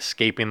about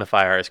escaping the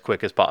fire as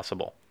quick as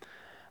possible.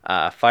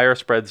 Fire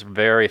spreads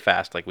very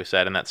fast, like we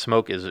said, and that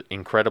smoke is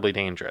incredibly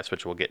dangerous,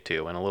 which we'll get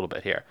to in a little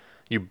bit here.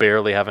 You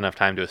barely have enough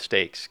time to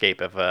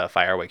escape if a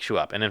fire wakes you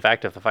up. And in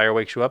fact, if the fire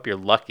wakes you up, you're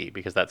lucky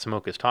because that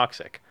smoke is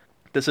toxic.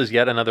 This is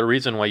yet another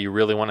reason why you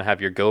really want to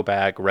have your go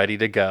bag ready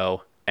to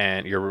go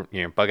and your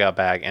bug out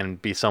bag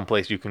and be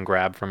someplace you can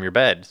grab from your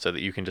bed so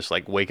that you can just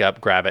like wake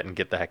up, grab it, and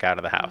get the heck out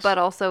of the house. But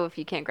also, if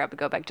you can't grab a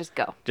go bag, just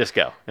go. Just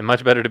go. And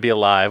much better to be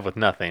alive with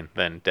nothing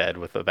than dead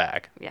with a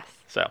bag. Yes.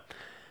 So,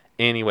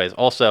 anyways,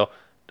 also,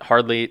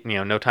 hardly,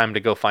 no time to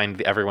go find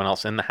everyone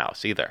else in the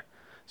house either.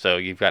 So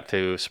you've got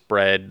to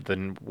spread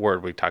the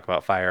word. We talk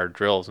about fire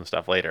drills and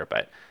stuff later,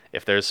 but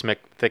if there's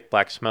thick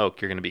black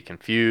smoke, you're going to be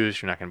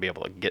confused. You're not going to be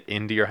able to get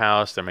into your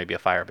house. There may be a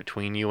fire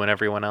between you and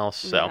everyone else.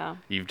 So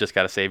You've just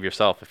got to save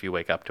yourself if you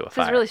wake up to a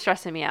fire. This is really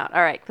stressing me out.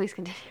 All right, please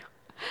continue.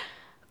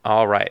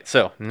 All right.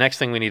 So next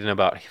thing we need to know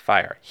about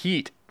fire.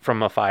 Heat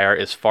from a fire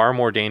is far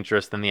more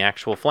dangerous than the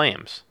actual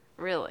flames.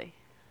 Really?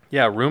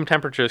 Yeah, room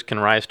temperatures can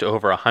rise to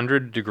over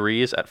 100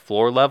 degrees at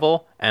floor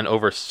level and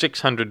over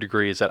 600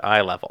 degrees at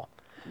eye level.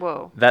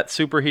 Whoa. That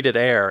superheated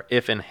air,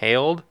 if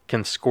inhaled,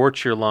 can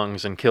scorch your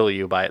lungs and kill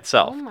you by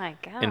itself. Oh my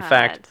God. In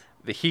fact,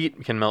 the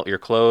heat can melt your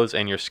clothes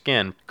and your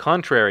skin.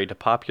 Contrary to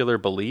popular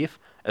belief,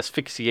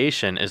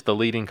 asphyxiation is the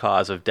leading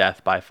cause of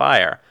death by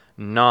fire,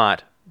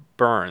 not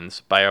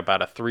burns, by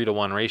about a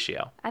 3-to-1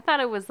 ratio. I thought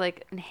it was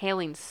like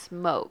inhaling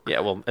smoke. Yeah,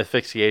 well,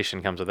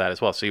 asphyxiation comes with that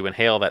as well. So you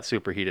inhale that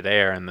superheated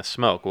air and the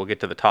smoke. We'll get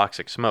to the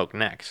toxic smoke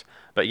next.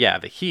 But yeah,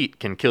 the heat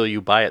can kill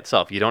you by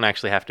itself. You don't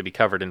actually have to be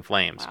covered in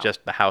flames. Wow.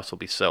 Just the house will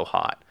be so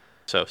hot.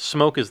 So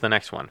smoke is the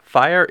next one.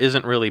 Fire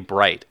isn't really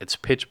bright. It's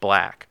pitch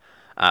black.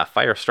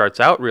 Fire starts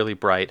out really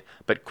bright,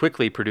 but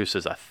quickly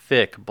produces a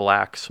thick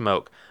black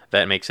smoke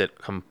that makes it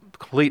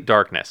complete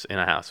darkness in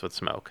a house with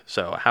smoke.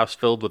 So a house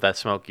filled with that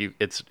smoke,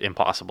 it's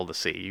impossible to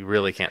see. You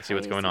really can't see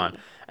what's going on.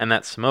 And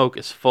that smoke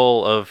is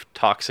full of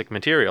toxic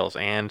materials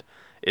and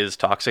is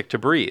toxic to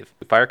breathe.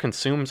 Fire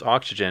consumes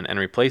oxygen and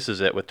replaces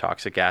it with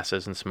toxic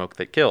gases and smoke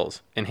that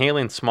kills.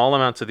 Inhaling small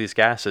amounts of these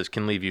gases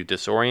can leave you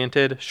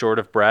disoriented, short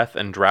of breath,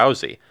 and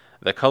drowsy.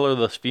 The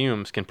colorless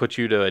fumes can put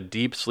you to a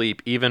deep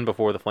sleep even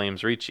before the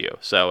flames reach you.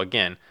 So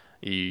again,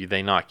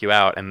 they knock you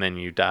out and then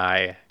you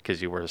die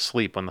because you were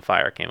asleep when the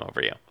fire came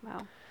over you.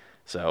 Wow.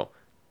 So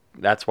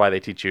that's why they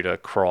teach you to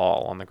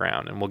crawl on the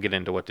ground, and we'll get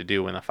into what to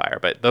do in the fire.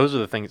 But those are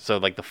the things. So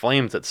like the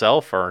flames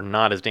itself are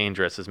not as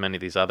dangerous as many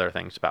of these other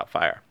things about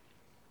fire.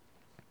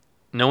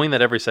 Knowing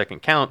that every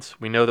second counts,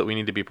 we know that we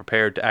need to be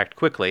prepared to act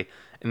quickly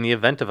in the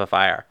event of a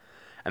fire.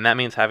 And that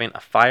means having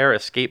a fire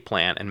escape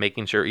plan and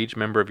making sure each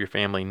member of your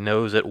family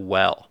knows it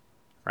well,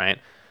 right?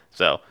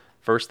 So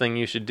first thing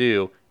you should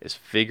do is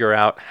figure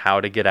out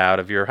how to get out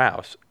of your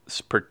house,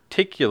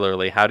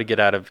 particularly how to get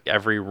out of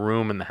every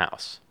room in the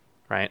house,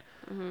 right?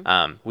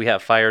 Mm-hmm. We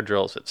have fire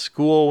drills at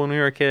school when we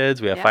were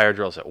kids. We have fire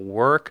drills at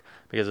work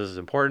because this is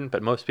important,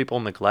 but most people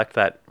neglect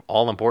that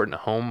all-important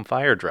home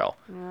fire drill.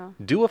 Yeah.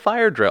 Do a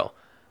fire drill.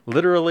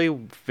 Literally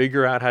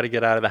figure out how to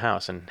get out of the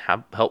house and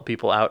help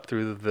people out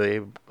through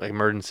the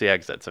emergency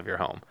exits of your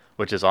home,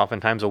 which is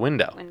oftentimes a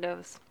window.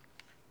 Windows.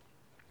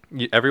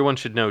 Everyone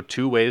should know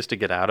 2 ways to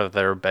get out of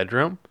their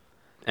bedroom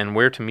and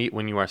where to meet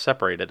when you are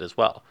separated as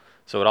well.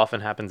 So what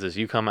often happens is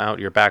you come out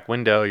your back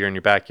window, you're in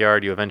your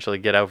backyard, you eventually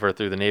get over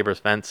through the neighbor's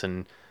fence,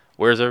 and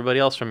where's everybody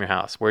else from your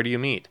house? Where do you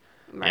meet?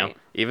 Right.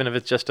 Even if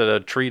it's just at a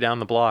tree down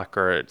the block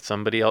or at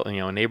somebody else,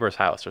 a neighbor's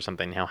house or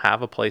something,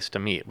 have a place to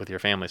meet with your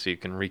family so you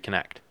can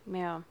reconnect.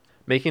 Yeah.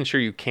 Making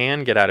sure you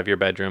can get out of your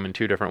bedroom in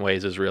 2 different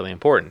ways is really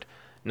important.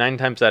 9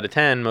 times out of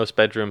 10, most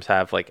bedrooms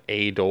have like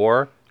a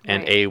door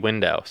and a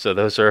window. So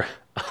those are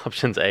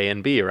options A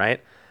and B,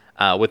 right?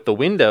 With the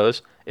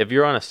windows, if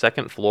you're on a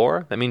second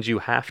floor, that means you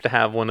have to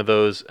have one of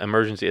those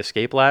emergency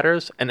escape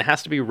ladders, and it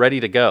has to be ready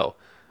to go.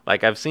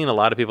 Like, I've seen a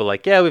lot of people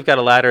like, yeah, we've got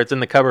a ladder, it's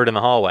in the cupboard in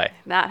the hallway.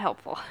 Not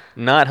helpful.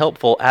 Not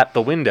helpful at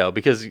the window,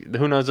 because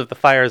who knows if the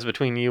fire is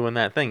between you and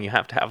that thing. You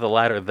have to have the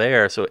ladder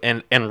there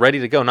and ready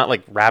to go, not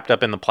like wrapped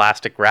up in the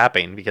plastic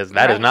wrapping, because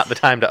that is not the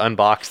time to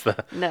unbox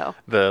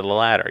the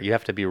ladder. You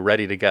have to be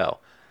ready to go.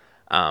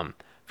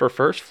 For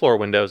first floor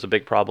windows, a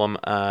big problem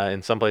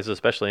in some places,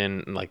 especially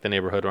in like the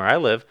neighborhood where I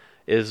live,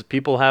 is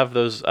people have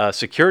those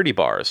security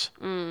bars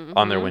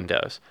on their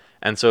windows.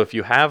 And so if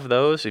you have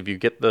those, if you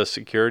get the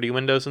security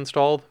windows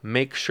installed,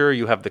 make sure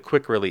you have the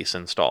quick release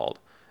installed.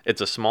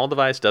 It's a small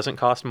device, doesn't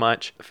cost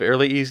much,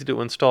 fairly easy to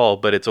install,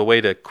 but it's a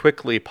way to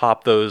quickly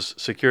pop those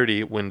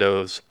security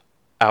windows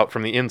out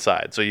from the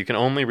inside. So you can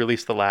only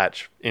release the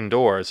latch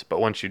indoors,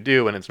 but once you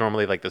do, and it's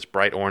normally like this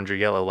bright orange or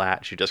yellow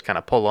latch, you just kind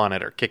of pull on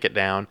it or kick it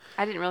down.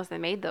 I didn't realize they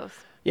made those.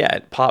 Yeah,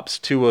 it pops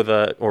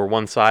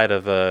one side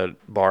of the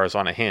bars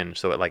on a hinge,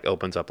 so it like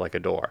opens up like a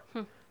door.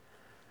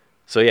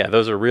 So yeah,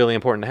 those are really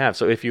important to have.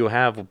 So if you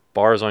have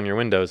bars on your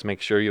windows, make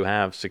sure you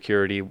have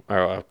security or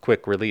a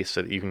quick release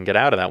so that you can get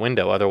out of that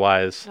window.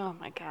 Otherwise, Oh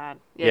my God.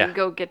 Yeah, you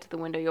go get to the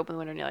window, you open the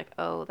window, and you're like,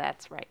 oh,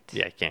 that's right.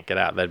 Yeah, you can't get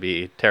out. That'd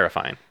be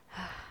terrifying.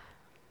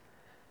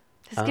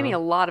 This is giving me a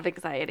lot of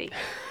anxiety.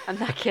 I'm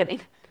not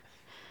kidding.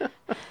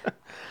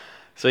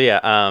 So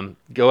yeah,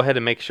 go ahead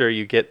and make sure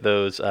you get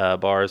those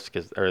bars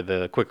or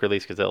the quick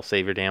release because they'll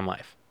save your damn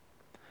life.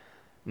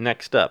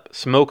 Next up,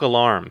 smoke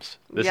alarms.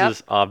 This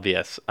is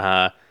obvious.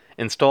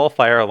 Install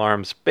fire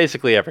alarms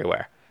basically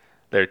everywhere.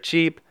 They're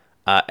cheap.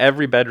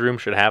 Every bedroom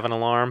should have an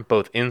alarm,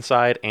 both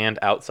inside and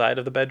outside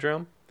of the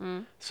bedroom.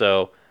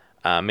 So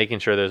making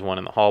sure there's one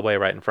in the hallway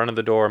right in front of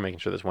the door, making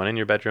sure there's one in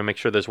your bedroom, make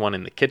sure there's one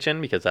in the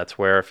kitchen because that's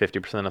where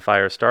 50% of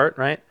fires start,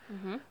 right?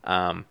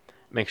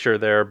 Make sure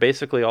they're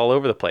basically all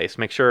over the place.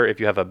 Make sure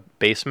if you have a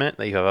basement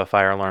that you have a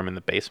fire alarm in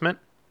the basement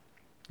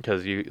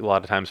because a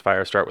lot of times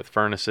fires start with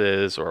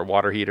furnaces or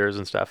water heaters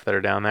and stuff that are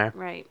down there.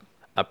 Right.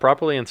 A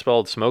properly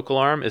installed smoke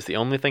alarm is the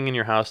only thing in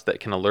your house that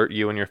can alert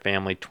you and your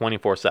family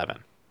 24/7,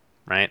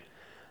 right?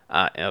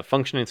 A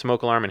functioning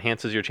smoke alarm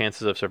enhances your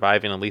chances of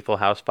surviving a lethal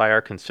house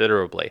fire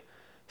considerably.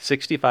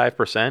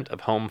 65%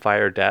 of home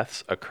fire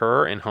deaths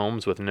occur in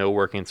homes with no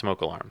working smoke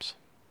alarms.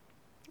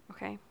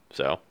 Okay.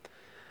 So,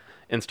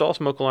 install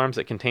smoke alarms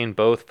that contain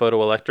both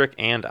photoelectric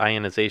and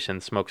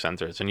ionization smoke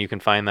sensors, and you can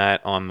find that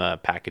on the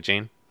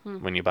packaging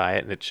when you buy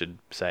it, it should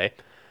say.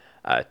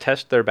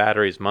 Test their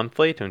batteries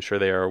monthly to ensure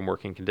they are in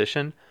working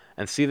condition,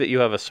 and see that you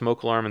have a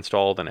smoke alarm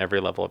installed on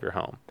every level of your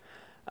home.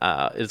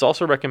 It is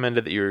also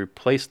recommended that you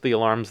replace the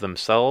alarms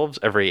themselves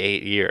every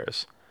 8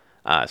 years.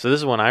 So this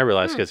is when I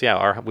realized, because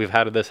we've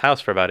had this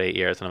house for about 8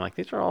 years, and I'm like,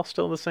 these are all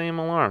still the same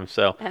alarms.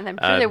 So, and I'm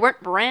sure they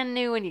weren't brand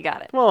new when you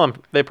got it. Well,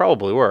 they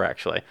probably were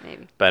actually.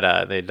 Maybe.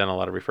 But they'd done a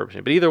lot of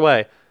refurbishing. But either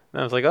way,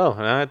 I was like, oh,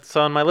 it's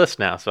on my list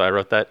now. So I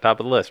wrote that top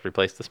of the list: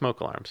 replace the smoke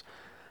alarms.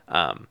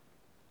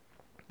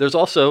 There's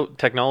also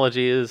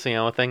technology is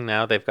a thing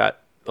now. They've got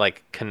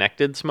like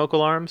connected smoke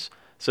alarms.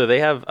 So they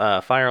have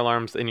fire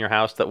alarms in your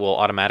house that will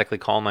automatically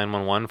call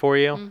 911 for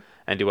you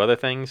and do other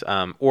things,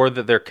 or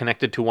that they're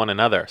connected to one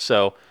another.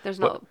 So there's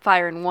no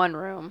fire in one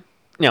room.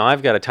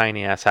 I've got a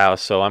tiny ass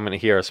house, so I'm going to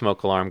hear a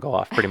smoke alarm go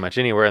off pretty much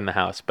anywhere in the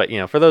house. But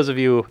for those of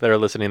you that are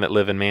listening that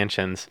live in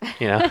mansions,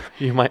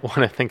 you might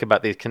want to think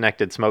about these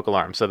connected smoke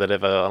alarms so that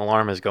if an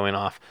alarm is going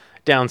off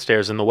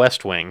downstairs in the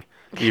West Wing,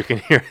 you can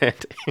hear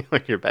it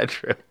in your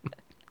bedroom.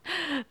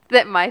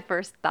 That my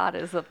first thought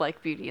is of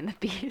like Beauty and the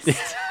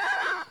Beast.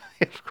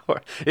 Of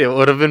course. It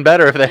would have been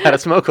better if they had a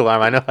smoke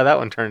alarm. I know how that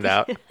one turned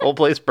out. Whole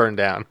place burned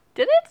down.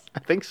 Did it? I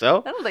think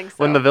so. I don't think so.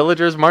 When the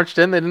villagers marched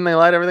in, didn't they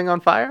light everything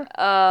on fire?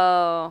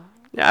 Oh.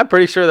 Yeah, I'm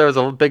pretty sure there was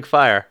a big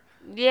fire.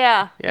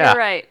 Yeah. You're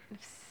right.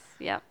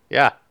 Yeah.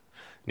 Yeah.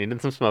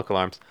 Needed some smoke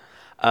alarms.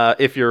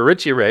 If you're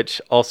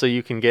rich, also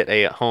you can get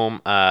a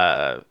home,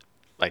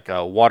 like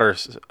a water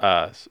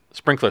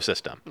sprinkler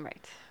system.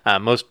 Right.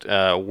 Most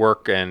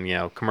work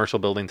and commercial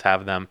buildings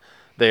have them.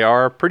 They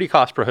are pretty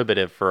cost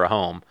prohibitive for a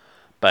home,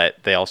 but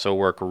they also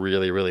work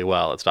really, really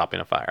well at stopping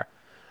a fire.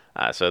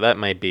 So that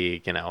might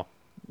be,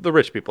 the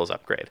rich people's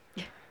upgrade.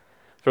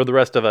 For the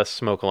rest of us,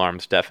 smoke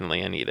alarms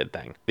definitely a needed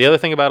thing. The other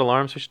thing about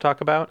alarms we should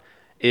talk about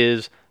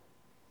is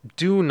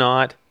do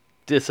not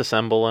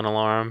disassemble an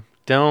alarm.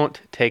 Don't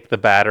take the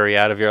battery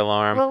out of your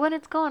alarm. Well, when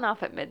it's going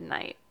off at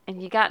midnight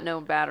and you got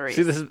no batteries.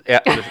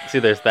 See,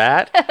 there's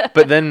that,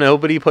 but then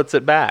nobody puts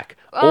it back.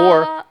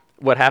 Or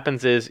what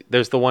happens is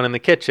there's the one in the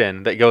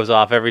kitchen that goes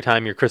off every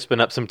time you're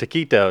crisping up some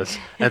taquitos.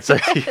 And so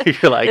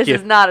you're like... This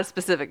is not a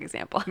specific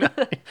example.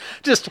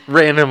 Just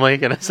randomly.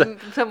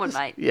 Someone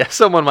might. Yeah,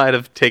 someone might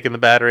have taken the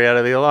battery out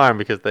of the alarm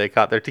because they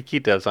caught their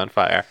taquitos on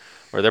fire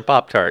or their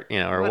Pop-Tart,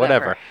 or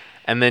whatever.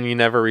 And then you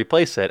never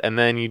replace it. And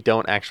then you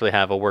don't actually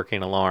have a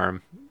working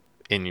alarm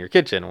in your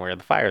kitchen where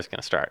the fire is going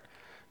to start.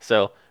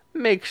 So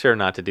make sure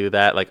not to do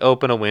that. Like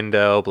open a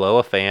window, blow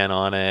a fan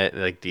on it,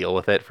 like deal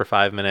with it for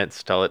 5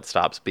 minutes till it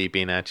stops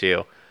beeping at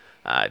you.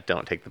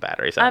 Don't take the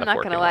batteries out. I'm not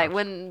going to lie.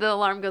 When the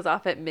alarm goes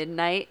off at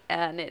midnight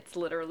and it's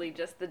literally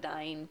just the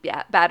dying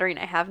battery and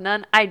I have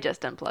none, I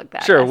just unplug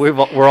that. Sure,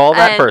 we're all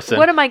that person.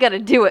 What am I going to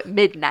do at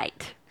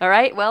midnight? All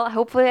right, well,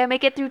 hopefully I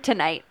make it through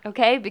tonight,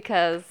 okay?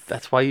 Because...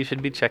 That's why you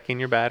should be checking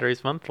your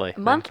batteries monthly.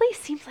 Monthly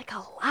seems like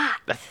a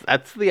lot.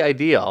 That's the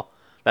ideal.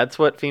 That's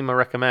what FEMA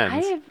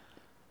recommends.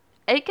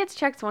 It gets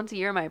checked once a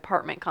year in my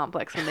apartment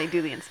complex when they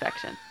do the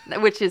inspection,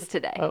 which is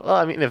today. Well,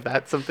 I mean, if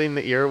that's something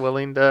that you're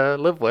willing to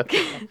live with.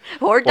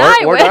 or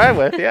die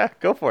with. Yeah,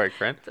 go for it,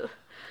 friend.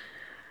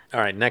 All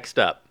right, next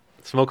up.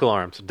 Smoke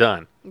alarms.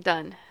 Done.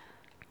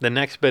 The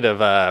next bit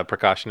of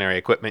precautionary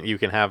equipment you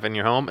can have in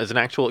your home is an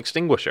actual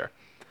extinguisher.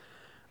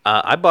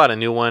 I bought a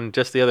new one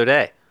just the other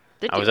day.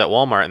 I was at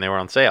Walmart and they were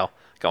on sale,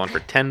 going for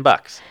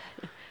 $10.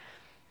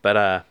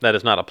 But that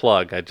is not a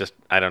plug.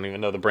 I don't even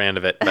know the brand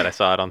of it, but I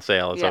saw it on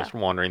sale as I was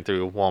wandering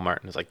through Walmart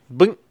and it's like,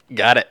 boom,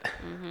 got it.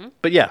 Mm-hmm.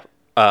 But yeah,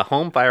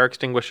 home fire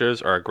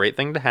extinguishers are a great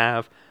thing to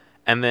have,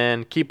 and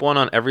then keep one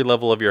on every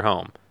level of your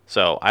home.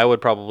 So I would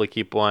probably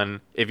keep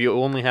one, if you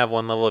only have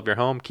one level of your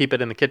home, keep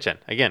it in the kitchen,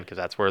 again, because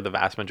that's where the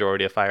vast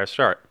majority of fires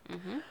start.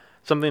 Mm-hmm.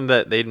 something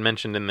that they'd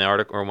mentioned in the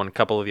article, or one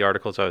couple of the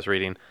articles I was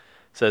reading,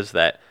 says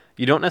that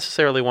you don't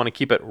necessarily want to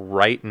keep it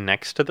right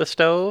next to the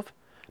stove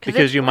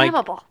because you might.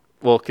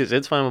 Well, because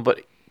it's flammable,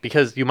 but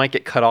because you might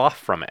get cut off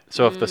from it.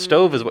 So if the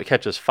stove is what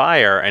catches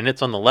fire and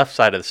it's on the left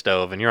side of the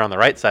stove and you're on the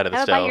right side of the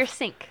stove. How about your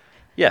sink?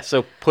 Yeah,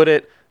 so put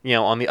it,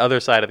 on the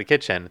other side of the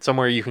kitchen,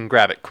 somewhere you can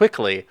grab it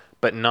quickly,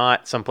 but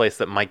not someplace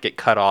that might get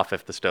cut off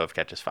if the stove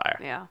catches fire.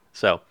 Yeah.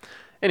 So,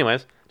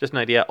 anyways, just an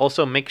idea.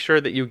 Also, make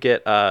sure that you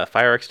get a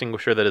fire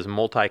extinguisher that is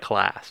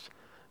multi-class.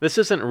 This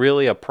isn't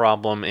really a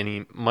problem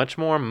much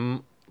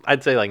more.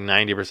 I'd say like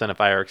 90% of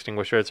fire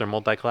extinguishers are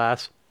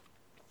multi-class,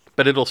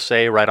 but it'll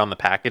say right on the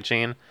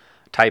packaging,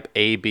 type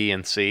A, B,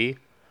 and C,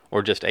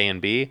 or just A and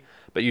B.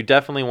 But you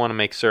definitely want to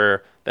make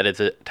sure that it's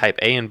a type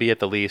A and B at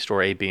the least,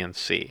 or A, B, and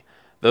C.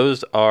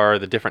 Those are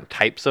the different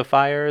types of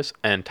fires,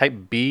 and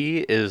type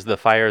B is the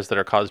fires that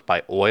are caused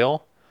by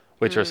oil,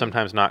 which are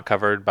sometimes not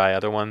covered by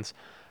other ones.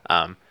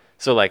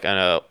 So like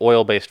an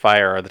oil-based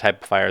fire are the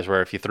type of fires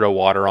where if you throw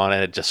water on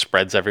it, it just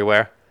spreads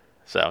everywhere.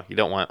 So you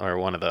don't want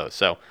one of those.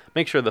 So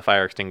make sure the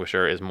fire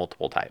extinguisher is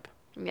multiple type.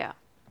 Yeah.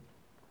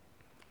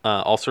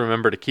 Also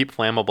remember to keep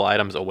flammable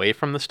items away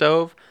from the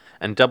stove,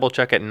 and double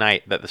check at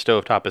night that the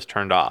stovetop is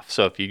turned off.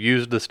 So if you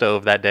used the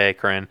stove that day,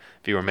 Corinne,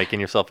 if you were making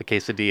yourself a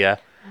quesadilla.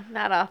 I'm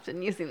not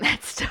often using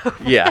that stove.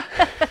 Yeah.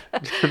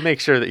 Make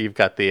sure that you've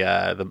got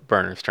the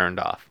burners turned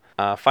off.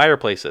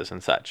 Fireplaces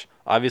and such.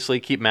 Obviously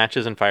keep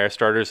matches and fire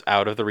starters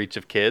out of the reach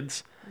of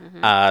kids.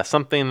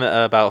 Something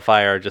about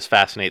fire just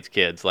fascinates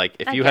kids. Like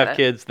if you have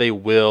kids, they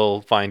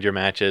will find your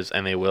matches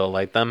and they will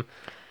light them.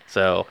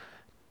 So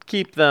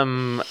keep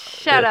them.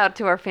 Shout out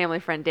to our family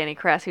friend Danny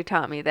Kress, who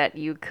taught me that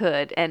you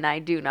could, and I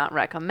do not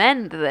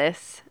recommend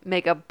this,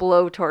 make a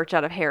blowtorch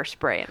out of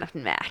hairspray and a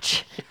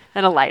match.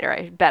 And a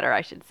lighter,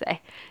 I should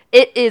say.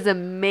 It is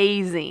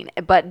amazing,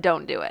 but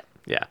don't do it.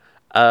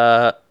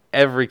 Yeah.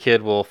 Every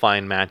kid will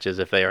find matches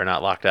if they are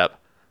not locked up.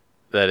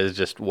 That is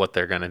just what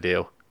they're going to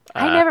do.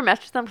 I never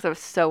messed with them because I was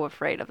so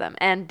afraid of them.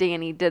 And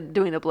Danny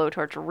doing the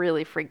blowtorch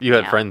really freaked me out. You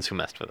had friends who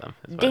messed with them.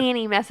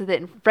 Danny messed with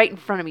it right in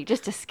front of me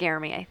just to scare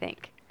me, I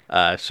think.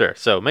 Sure.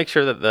 So make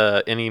sure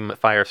that any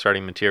fire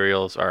starting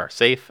materials are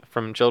safe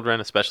from children,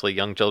 especially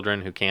young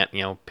children who can't,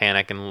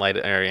 panic and light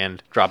it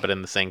and drop it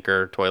in the sink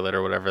or toilet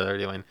or whatever they're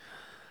doing.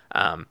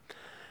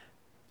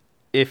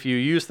 If you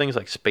use things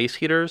like space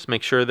heaters,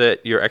 make sure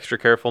that you're extra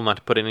careful not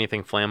to put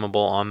anything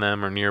flammable on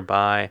them or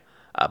nearby.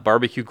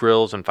 Barbecue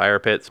grills and fire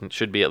pits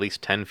should be at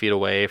least 10 feet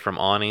away from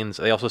awnings.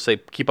 They also say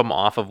keep them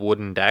off of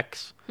wooden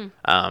decks.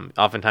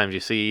 Oftentimes you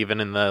see, even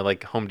in the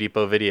Home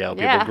Depot video,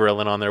 people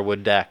grilling on their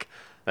wood deck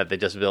that they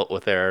just built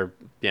with their,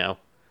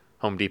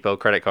 Home Depot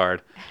credit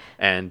card.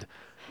 And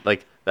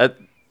that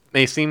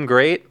may seem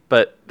great,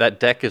 but that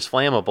deck is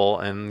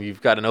flammable and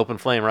you've got an open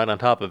flame right on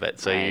top of it.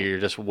 So you're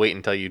just waiting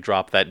until you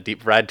drop that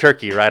deep fried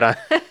turkey right on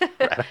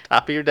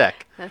top of your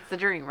deck. That's the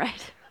dream,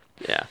 right?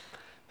 Yeah.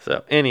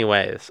 So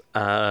anyways,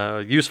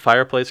 use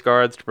fireplace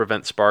guards to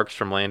prevent sparks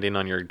from landing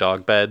on your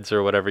dog beds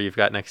or whatever you've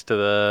got next to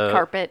the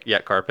carpet.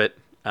 Yeah, carpet.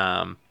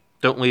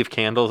 Don't leave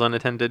candles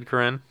unattended,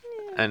 Corinne.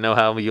 I know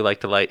how you like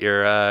to light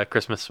your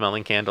Christmas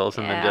smelling candles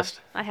and then just...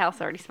 My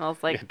house already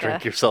smells like...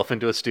 drink yourself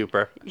into a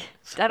stupor.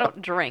 I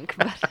don't drink,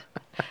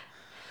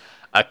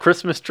 but...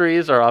 Christmas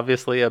trees are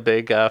obviously a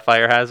big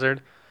fire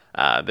hazard.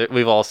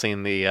 We've all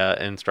seen the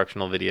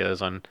instructional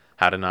videos on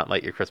how to not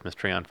light your Christmas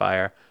tree on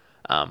fire.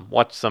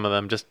 Watch some of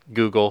them. Just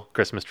Google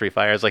Christmas tree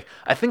fires.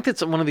 I think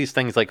that's one of these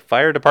things.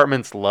 Fire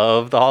departments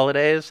love the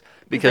holidays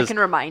because they can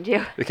remind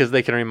you. Because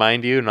they can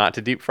remind you not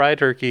to deep fry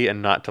turkey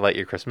and not to light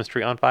your Christmas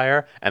tree on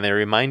fire, and they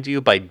remind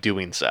you by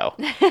doing so.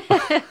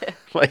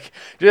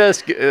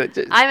 Just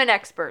I'm an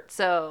expert,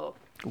 so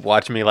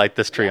watch me light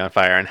this tree on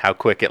fire and how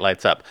quick it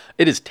lights up.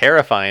 It is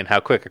terrifying how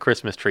quick a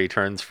Christmas tree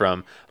turns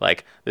from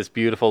this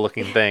beautiful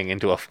looking thing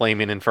into a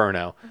flaming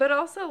inferno. But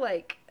also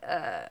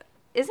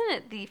isn't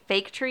it the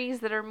fake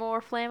trees that are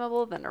more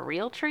flammable than a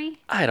real tree?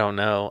 I don't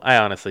know. I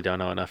honestly don't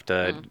know enough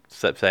to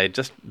say.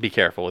 Just be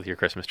careful with your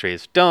Christmas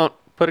trees. Don't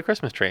put a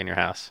Christmas tree in your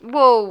house.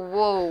 Whoa,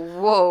 whoa,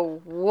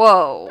 whoa,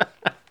 whoa.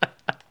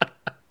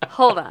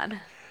 Hold on.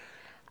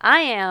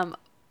 I am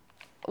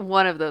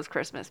one of those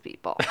Christmas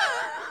people.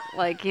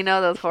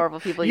 Those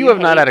horrible people you have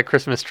hate. Not had a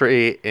Christmas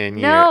tree in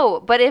years.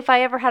 No, but if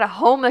I ever had a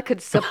home that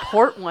could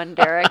support one,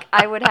 Derek,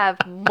 I would have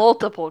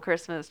multiple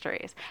Christmas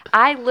trees.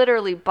 I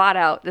literally bought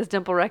out, as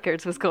Dimple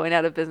Records was going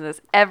out of business,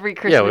 every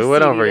Christmas we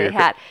went CD over they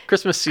had.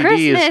 Christmas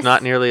CD is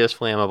not nearly as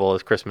flammable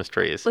as Christmas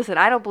trees. Listen,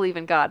 I don't believe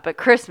in God, but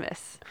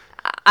Christmas.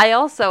 I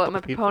also am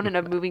a proponent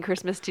of moving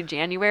Christmas to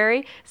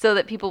January so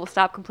that people will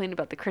stop complaining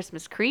about the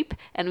Christmas creep,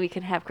 and we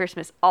can have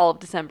Christmas all of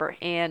December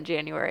and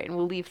January, and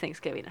we'll leave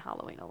Thanksgiving and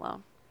Halloween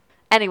alone.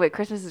 Anyway,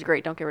 Christmas is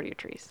great. Don't get rid of your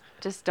trees.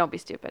 Just don't be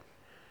stupid.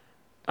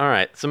 All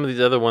right. Some of these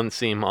other ones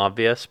seem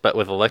obvious, but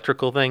with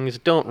electrical things,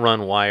 don't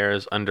run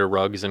wires under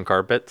rugs and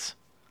carpets.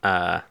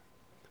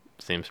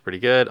 Seems pretty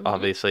good. Mm-hmm.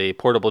 Obviously,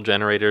 portable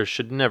generators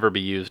should never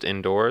be used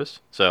indoors.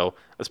 So,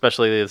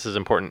 especially this is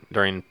important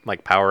during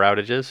power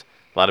outages.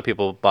 A lot of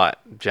people bought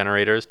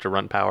generators to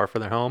run power for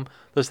their home.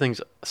 Those things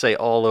say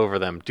all over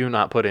them, do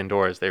not put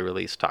indoors. They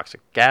release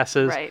toxic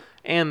gases, Right.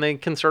 and they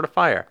can start a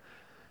fire.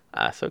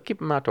 So keep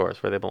them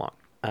outdoors where they belong.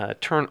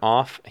 Turn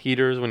off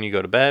heaters when you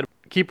go to bed.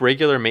 Keep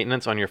regular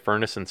maintenance on your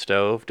furnace and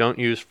stove. Don't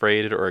use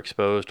frayed or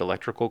exposed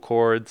electrical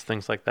cords,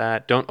 things like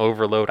that. Don't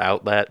overload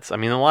outlets. I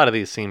mean, a lot of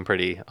these seem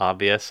pretty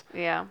obvious,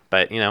 Yeah.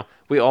 but,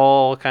 we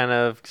all kind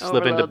of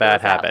slip into Overload bad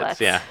those habits.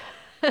 outlets. Yeah.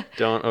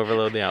 Don't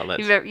overload the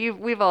outlets.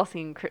 We've all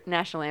seen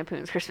National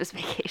Lampoon's Christmas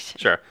Vacation.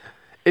 Sure.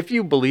 If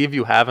you believe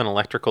you have an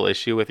electrical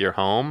issue with your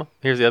home,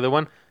 here's the other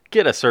one.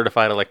 Get a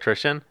certified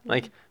electrician.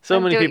 Like, so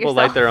And many do it people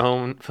light their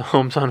yourself.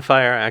 homes on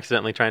fire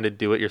accidentally trying to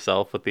do it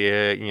yourself with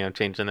the,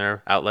 changing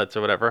their outlets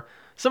or whatever.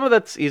 Some of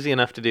that's easy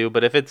enough to do,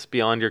 but if it's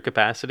beyond your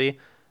capacity,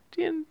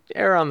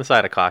 err on the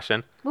side of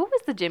caution. What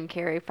was the Jim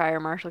Carrey fire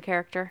marshal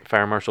character?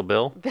 Fire Marshal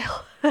Bill.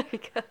 Bill.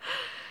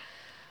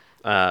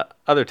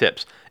 Other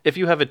tips. If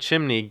you have a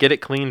chimney, get it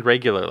cleaned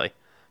regularly.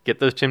 Get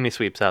those chimney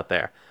sweeps out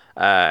there.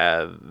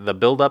 The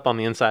buildup on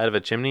the inside of a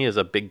chimney is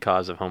a big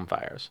cause of home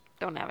fires.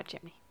 Don't have a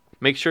chimney.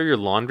 Make sure your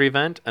laundry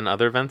vent and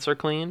other vents are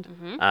cleaned.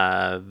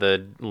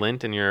 The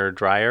lint in your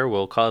dryer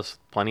will cause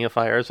plenty of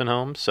fires in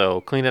homes,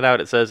 so clean it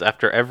out, it says,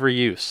 after every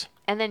use.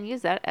 And then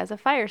use that as a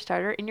fire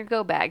starter in your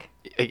go bag.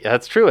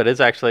 That's true. It is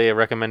actually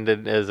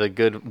recommended as a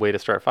good way to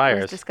start It was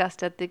fires.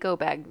 discussed at the go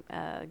bag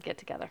get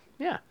together.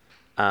 Yeah.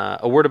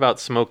 A word about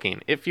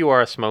smoking. If you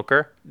are a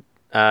smoker,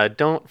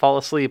 don't fall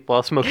asleep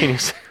while smoking your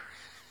cigarettes.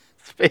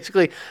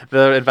 Basically,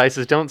 the advice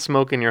is don't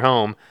smoke in your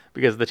home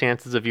because the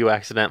chances of you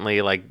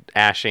accidentally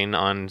ashing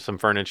on some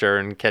furniture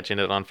and catching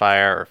it on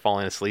fire or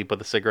falling asleep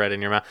with a cigarette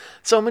in your mouth.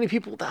 So many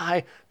people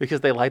die because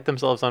they light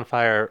themselves on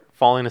fire,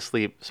 falling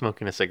asleep,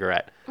 smoking a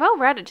cigarette. Well,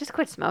 Reddit, just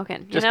quit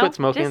smoking. Just quit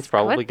smoking. It's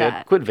probably good.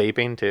 That. Quit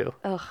vaping too.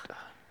 Ugh.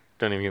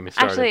 Don't even get me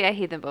started. Actually, I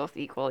hate them both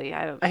equally.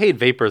 I hate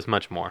vapors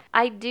much more.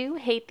 I do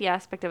hate the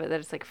aspect of it that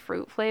it's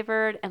fruit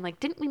flavored and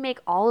didn't we make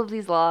all of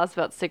these laws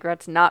about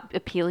cigarettes not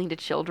appealing to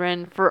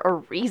children for a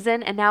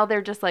reason and now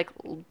they're just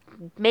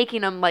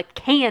making them like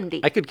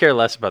candy. I could care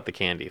less about the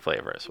candy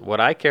flavors. What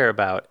I care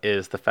about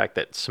is the fact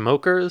that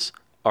smokers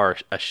are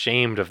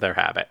ashamed of their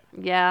habit.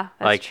 Yeah,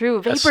 that's true.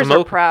 a Vapors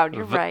are proud.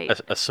 You're right.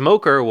 A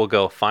smoker will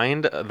go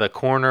find the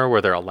corner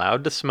where they're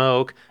allowed to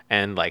smoke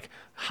and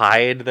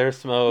hide their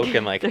smoke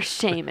and There's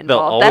shame they'll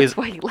involved. always. That's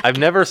why you I've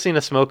never seen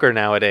a smoker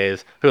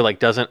nowadays who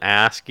doesn't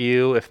ask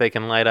you if they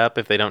can light up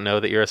if they don't know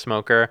that you're a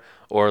smoker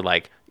or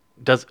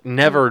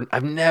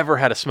I've never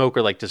had a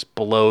smoker just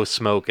blow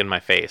smoke in my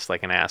face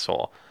like an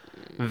asshole.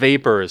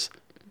 Vapors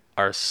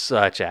are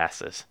such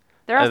asses.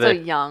 They're also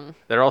young.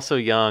 They're also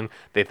young.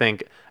 They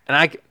think,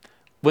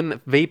 when the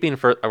vaping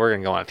first, we're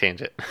going to go on a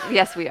tangent.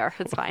 Yes, we are.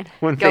 It's fine.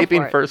 When Go for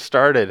vaping it. first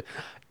started,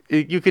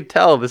 you could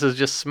tell this is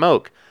just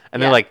smoke. And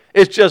Yeah. they're like,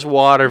 it's just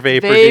water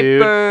vapor, dude.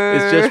 Vapor.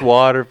 It's just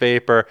water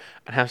vapor.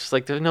 And I was just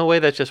like, there's no way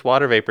that's just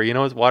water vapor. You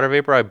know what's water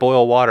vapor? I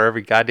boil water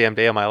every goddamn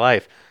day of my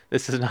life.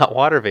 This is not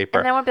water vapor.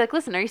 And I want to be like,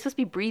 listen, are you supposed to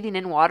be breathing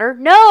in water?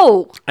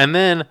 No! And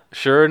then,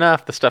 sure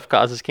enough, the stuff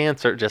causes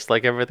cancer just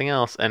like everything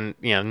else. And,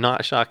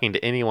 not shocking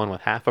to anyone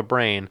with half a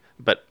brain,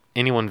 but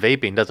anyone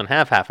vaping doesn't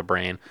have half a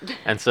brain.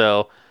 And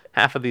so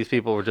half of these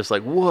people were just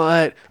like,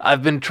 what?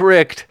 I've been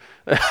tricked.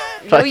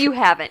 No, you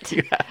haven't.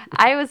 You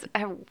haven't.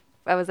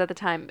 I was at the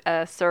time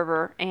a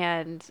server,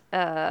 and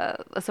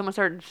someone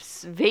started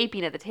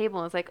vaping at the table,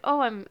 and I was like,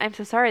 "Oh, I'm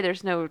so sorry.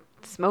 There's no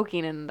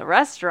smoking in the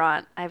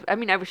restaurant." I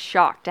mean, I was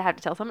shocked to have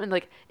to tell someone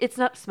it's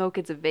not smoke,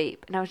 it's a vape.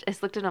 And I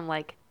just looked at him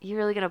like, "You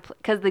really gonna?"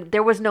 Because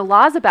there was no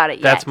laws about it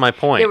yet. That's my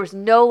point. There was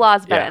no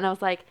laws about Yeah. it, and I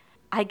was like,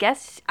 I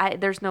guess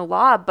there's no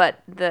law,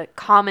 but the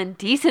common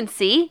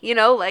decency,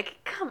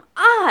 come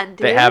on, dude.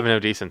 They have no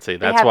decency.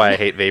 That's have why no- I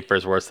hate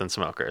vapors worse than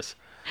smokers.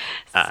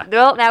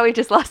 Well, now we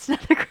just lost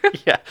another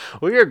group. Yeah,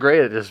 we are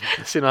great at just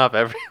pissing off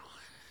everyone.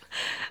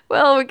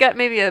 Well, we got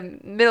maybe a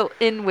middle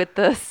in with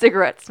the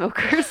cigarette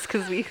smokers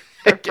because we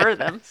prefer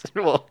them.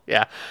 Well,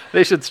 yeah,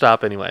 they should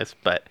stop anyways.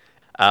 But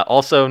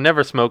also,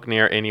 never smoke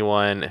near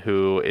anyone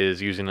who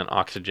is using an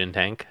oxygen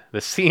tank.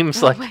 This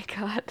seems Oh like my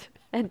god!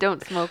 And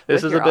don't smoke.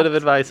 this with is a your bit of ox-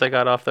 advice I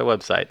got off their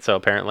website. So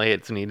apparently,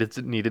 it's needed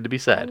to be I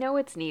said. know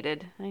it's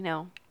needed. I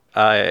know.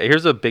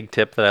 Here's a big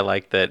tip that I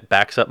like that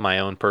backs up my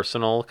own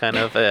personal kind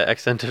of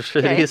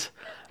eccentricities.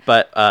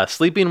 But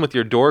sleeping with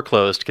your door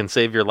closed can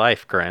save your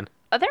life, Corinne.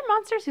 Are there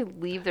monsters who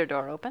leave their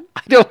door open?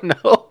 I don't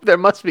know. There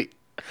must be.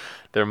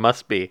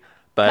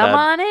 But Come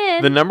on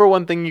in. the number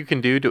one thing you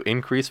can do to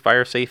increase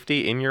fire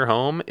safety in your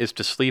home is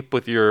to sleep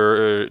with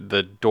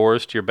the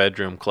doors to your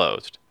bedroom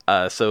closed.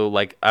 So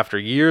after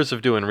years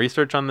of doing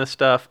research on this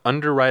stuff,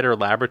 Underwriter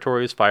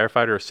Laboratories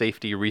Firefighter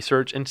Safety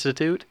Research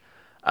Institute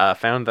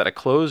found that a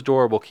closed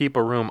door will keep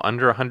a room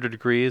under 100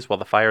 degrees while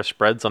the fire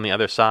spreads on the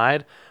other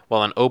side,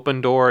 while an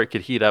open door, it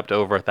could heat up to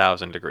over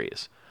 1,000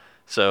 degrees.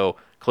 So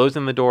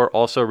closing the door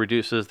also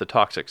reduces the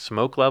toxic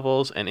smoke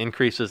levels and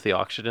increases the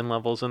oxygen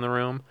levels in the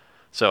room.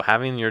 So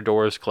having your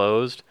doors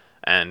closed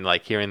and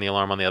hearing the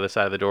alarm on the other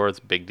side of the door is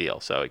a big deal.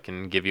 So it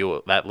can give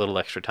you that little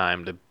extra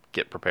time to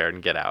get prepared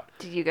and get out.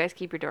 Did you guys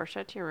keep your door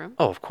shut to your room?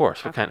 Oh, of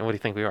course. What Okay. do you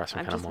think we are? Some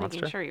I'm kind of just monster?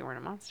 making sure you weren't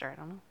a monster. I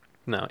don't know.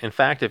 No. In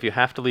fact, if you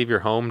have to leave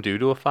your home due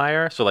to a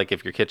fire, so like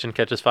if your kitchen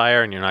catches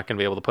fire and you're not going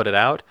to be able to put it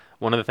out,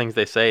 one of the things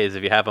they say is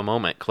if you have a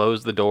moment,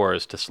 close the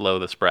doors to slow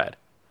the spread.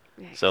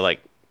 Yikes. So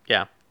like,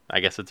 yeah,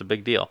 I guess it's a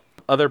big deal.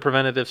 Other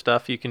preventative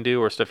stuff you can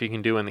do, or stuff you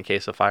can do in the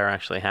case a fire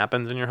actually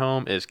happens in your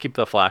home, is keep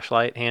the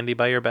flashlight handy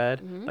by your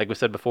bed. Like we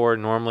said before,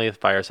 normally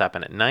fires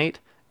happen at night,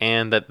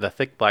 and that the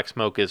thick black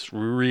smoke is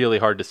really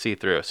hard to see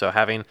through. So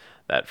having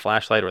that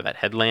flashlight or that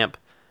headlamp,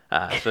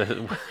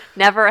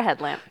 Never a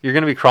headlamp. you're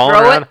gonna be crawling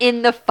Throw around. it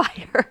in the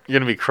fire. You're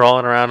gonna be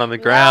crawling around on the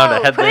ground.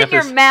 No, A put it headlamp in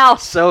your is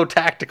mouth. so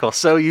tactical,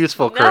 so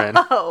useful, Corinne.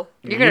 No.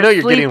 You're You gonna know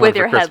you're sleep getting one with for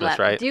your Christmas, headlamp.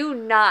 right? Do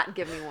not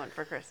give me one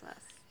for Christmas.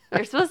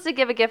 You're supposed to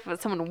give a gift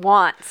that someone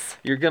wants.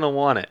 You're gonna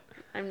want it.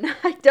 I'm not.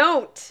 I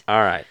don't.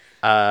 All right.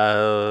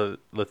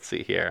 Let's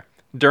see here.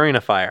 During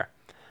a fire,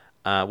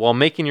 while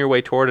making your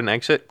way toward an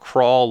exit,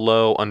 crawl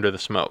low under the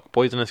smoke.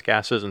 Poisonous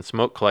gases and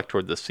smoke collect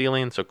toward the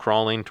ceiling, so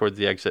crawling towards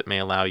the exit may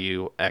allow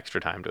you extra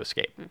time to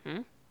escape.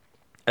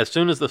 As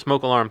soon as the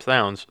smoke alarm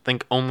sounds,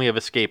 think only of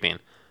escaping.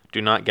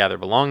 Do not gather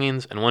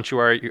belongings, and once you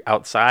are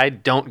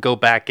outside, don't go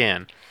back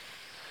in.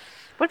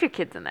 What if your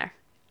kid's in there?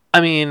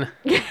 I mean,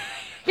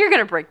 You're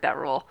gonna break that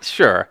rule,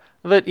 sure,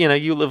 but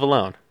you live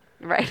alone.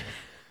 right?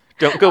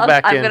 Don't go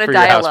back I'm in gonna for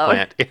your die house alone.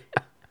 plant.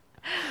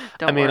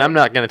 Don't I mean, worry. I'm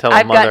not going to tell a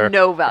I've got mother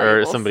no or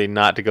valuables. somebody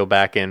not to go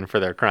back in for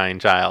their crying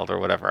child or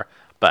whatever.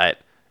 But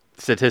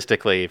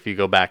statistically, if you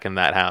go back in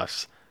that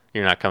house,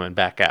 you're not coming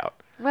back out.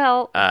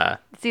 Well,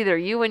 it's either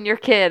you and your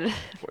kid.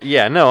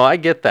 Yeah, no, I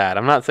get that.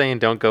 I'm not saying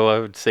don't go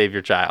out and save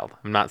your child.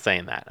 I'm not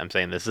saying that. I'm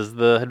saying this is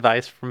the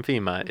advice from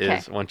FEMA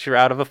is Okay. once you're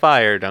out of a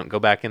fire, don't go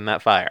back in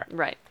that fire.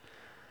 Right.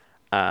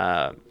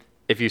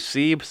 If you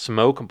see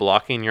smoke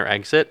blocking your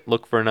exit,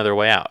 look for another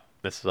way out.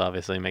 This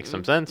obviously makes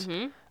some sense.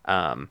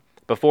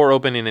 Before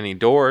opening any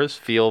doors,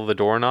 feel the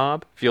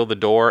doorknob. Feel the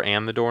door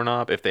and the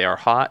doorknob. If they are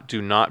hot,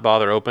 do not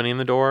bother opening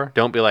the door.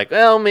 Don't be like,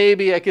 well,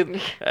 maybe I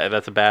could.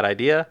 That's a bad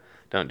idea.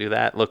 Don't do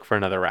that. Look for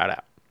another route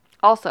out.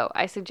 Also,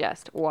 I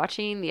suggest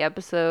watching the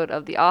episode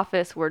of The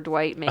Office where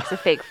Dwight makes a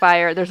fake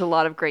fire. There's a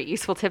lot of great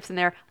useful tips in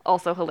there.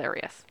 Also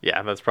hilarious.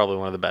 Yeah, that's probably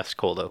one of the best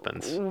cold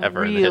opens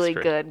ever in Really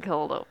history. good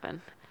cold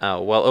open.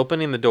 While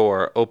opening the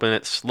door, open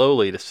it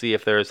slowly to see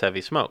if there is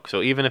heavy smoke.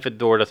 So even if a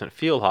door doesn't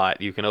feel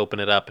hot, you can open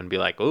it up and be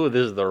like, "Oh,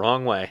 this is the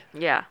wrong way."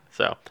 Yeah.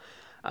 So,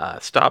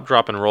 stop,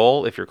 drop, and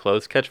roll if your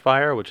clothes catch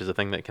fire, which is a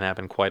thing that can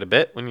happen quite a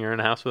bit when you're in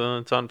a house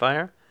that's on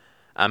fire.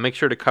 Make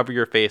sure to cover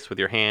your face with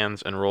your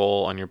hands and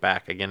roll on your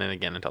back again and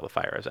again until the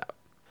fire is out.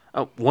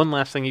 Oh, one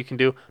last thing you can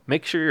do,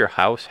 make sure your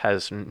house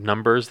has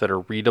numbers that are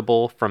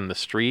readable from the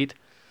street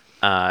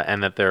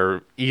and that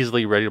they're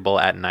easily readable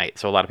at night.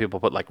 So a lot of people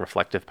put like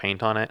reflective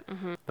paint on it.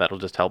 That'll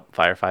just help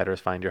firefighters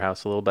find your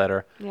house a little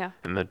better Yeah.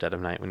 in the dead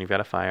of night when you've got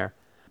a fire.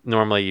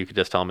 Normally you could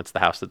just tell them it's the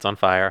house that's on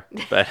fire,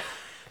 but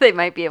They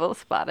might be able to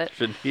spot it.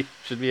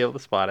 should be able to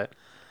spot it.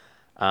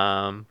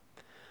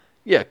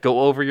 Yeah,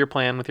 go over your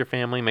plan with your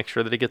family. Make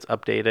sure that it gets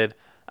updated.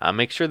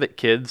 Make sure that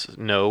kids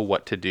know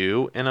what to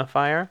do in a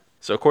fire.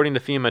 So according to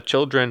FEMA,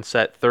 children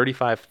set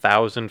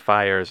 35,000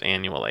 fires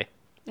annually.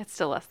 It's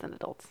still less than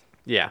adults.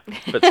 Yeah,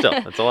 but still,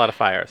 it's a lot of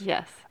fires.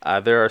 Yes.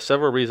 There are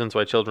several reasons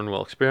why children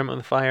will experiment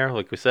with fire.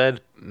 Like we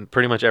said,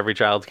 pretty much every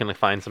child's going to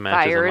find some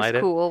matches Fire and is light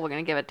it. cool. We're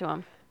going to give it to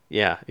them.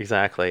 Yeah,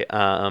 exactly.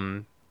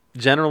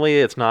 Generally,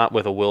 it's not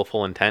with a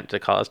willful intent to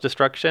cause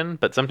destruction,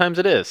 but sometimes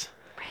it is.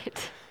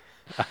 Right.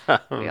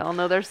 We all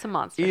know there's some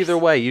monsters. Either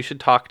way, you should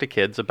talk to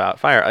kids about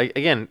fire.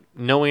 Again,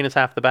 knowing is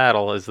half the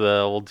battle is the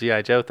old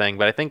G.I. Joe thing,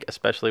 but I think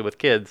especially with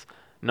kids,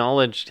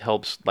 knowledge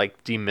helps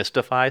like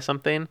demystify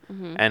something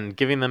and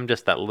giving them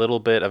just that little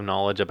bit of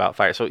knowledge about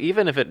fire. So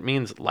even if it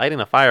means lighting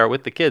a fire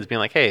with the kids, being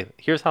like, hey,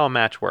 here's how a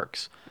match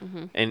works,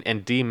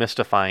 and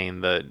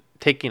demystifying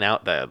taking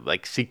out the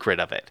like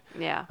secret of it.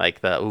 Yeah. Like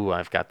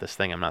I've got this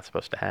thing I'm not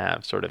supposed to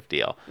have sort of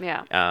deal.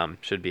 Yeah.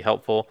 Should be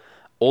helpful.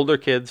 Older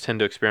kids tend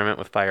to experiment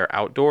with fire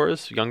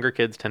outdoors. Younger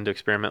kids tend to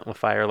experiment with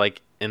fire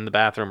like in the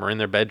bathroom or in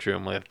their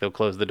bedroom. Like they'll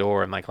close the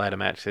door and like light a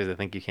match because they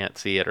think you can't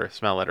see it or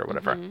smell it or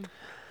whatever.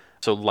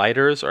 So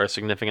lighters are a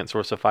significant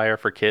source of fire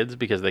for kids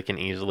because they can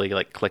easily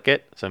like click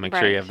it. So make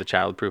sure you Right. have the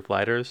child-proof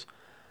lighters.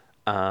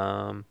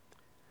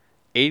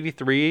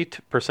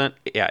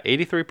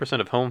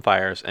 83% of home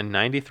fires and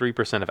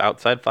 93% of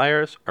outside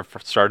fires are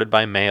started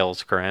by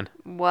males, Corinne.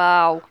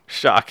 Wow.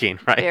 Shocking,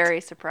 right? Very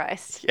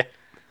surprised. Yeah.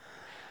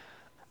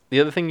 The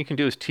other thing you can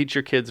do is teach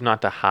your kids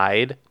not to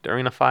hide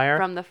during a fire.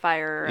 From the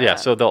fire. Yeah,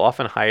 so they'll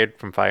often hide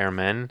from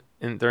firemen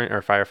or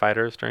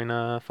firefighters during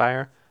a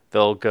fire.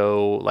 They'll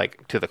go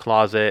like to the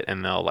closet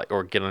and they'll like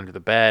or get under the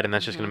bed, and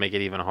that's just going to make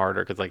it even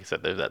harder because, like I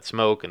said, there's that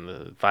smoke and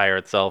the fire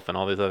itself and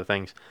all these other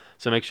things.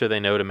 So make sure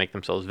they know to make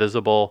themselves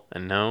visible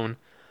and known.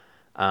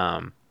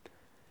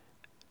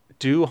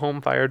 Do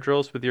home fire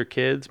drills with your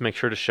kids. Make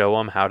sure to show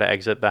them how to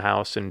exit the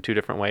house in 2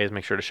 different ways.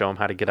 Make sure to show them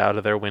how to get out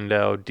of their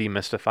window,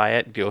 demystify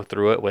it, go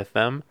through it with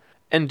them.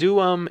 And do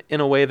them in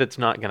a way that's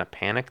not going to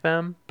panic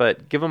them,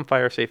 but give them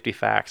fire safety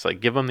facts. Like,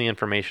 give them the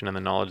information and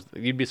the knowledge.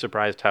 You'd be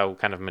surprised how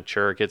kind of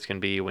mature kids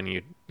can be when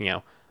you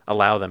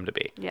allow them to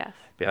be. Yes.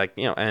 Be like,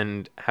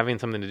 and having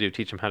something to do,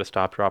 teach them how to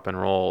stop, drop, and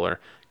roll,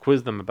 or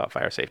quiz them about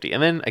fire safety.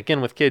 And then,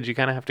 again, with kids, you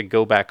kind of have to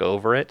go back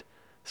over it.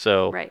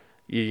 So, right.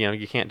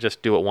 You can't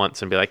just do it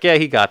once and be like, yeah,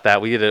 he got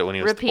that. We did it when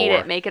he was 4. Repeat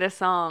it. Make it a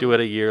song. Do it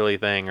a yearly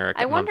thing or a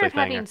monthly thing. I wonder if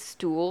having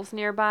stools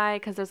nearby,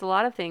 because there's a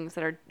lot of things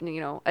that are,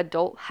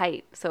 adult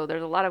height. So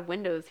there's a lot of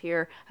windows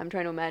here. I'm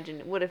trying to imagine,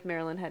 what if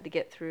Marilyn had to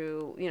get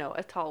through,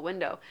 a tall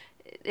window?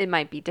 It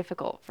might be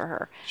difficult for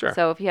her. Sure.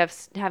 So if you have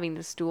having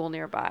the stool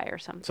nearby or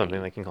something.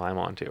 Something they can climb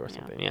onto or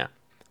something, yeah.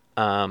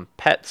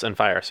 Pets and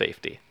fire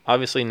safety.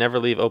 Obviously, never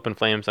leave open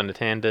flames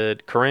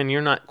unattended. Corinne,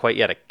 you're not quite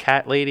yet a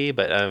cat lady,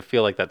 but I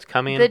feel like that's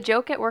coming. The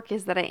joke at work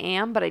is that I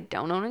am, but I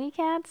don't own any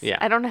cats. Yeah.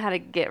 I don't know how to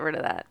get rid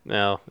of that.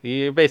 No,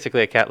 you're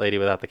basically a cat lady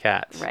without the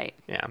cats. Right.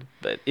 Yeah,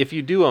 but if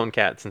you do own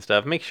cats and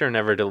stuff, make sure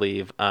never to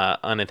leave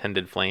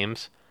unattended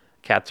flames.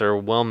 Cats are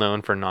well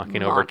known for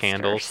knocking over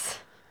candles.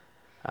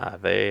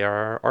 They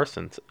are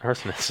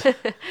arsonists.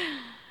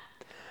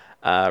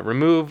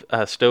 Remove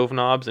stove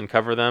knobs and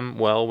cover them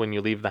well when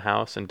you leave the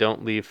house, and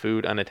don't leave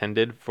food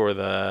unattended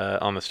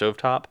on the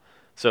stovetop.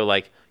 So,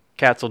 like,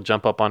 cats will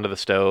jump up onto the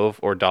stove,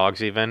 or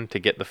dogs even, to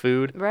get the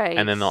food. Right.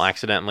 And then they'll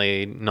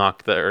accidentally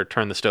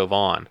turn the stove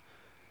on,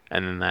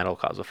 and then that'll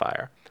cause a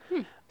fire.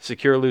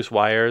 Secure loose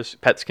wires.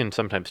 Pets can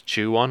sometimes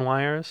chew on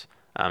wires,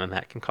 and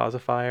that can cause a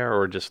fire,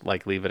 or just,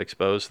 leave it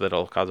exposed so that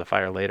it'll cause a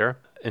fire later.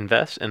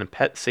 Invest in a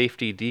pet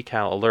safety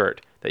decal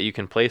alert that you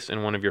can place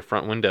in one of your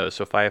front windows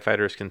so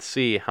firefighters can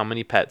see how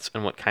many pets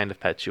and what kind of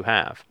pets you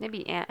have.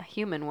 Maybe a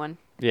human one.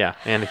 Yeah,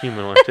 and a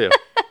human one too.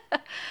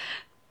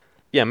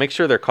 Yeah, make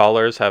sure their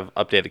collars have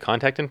updated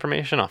contact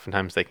information.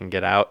 Oftentimes they can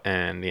get out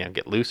and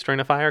get loose during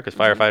a fire, because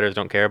firefighters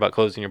don't care about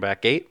closing your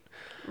back gate.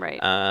 Right.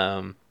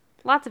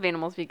 Lots of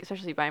animals,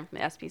 especially buying from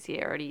the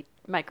SPCA, are already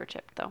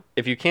microchipped, though.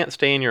 If you can't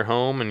stay in your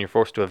home and you're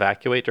forced to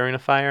evacuate during a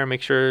fire,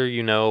 make sure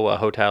you know a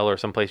hotel or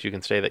someplace you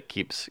can stay that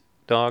keeps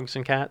dogs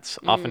and cats.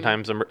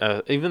 Oftentimes,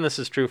 even this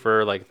is true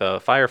for the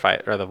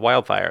firefight or the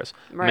wildfires.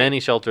 Right. Many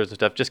shelters and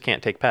stuff just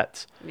can't take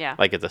pets. Yeah.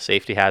 It's a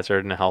safety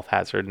hazard and a health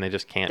hazard, and they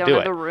just can't do it. Don't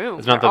have the room.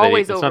 It's not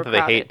that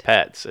they hate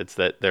pets. It's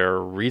that there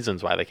are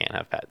reasons why they can't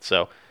have pets.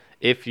 So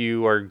if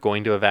you are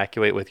going to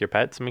evacuate with your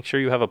pets, make sure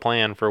you have a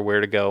plan for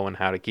where to go and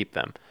how to keep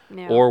them,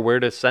 or where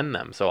to send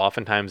them. So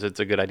oftentimes it's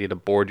a good idea to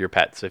board your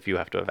pets if you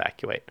have to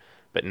evacuate,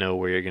 but know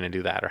where you're going to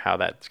do that or how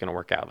that's going to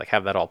work out.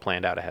 Have that all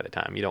planned out ahead of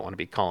time. You don't want to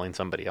be calling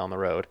somebody on the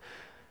road.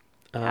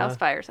 House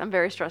fires. I'm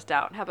very stressed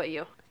out. How about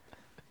you?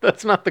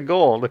 That's not the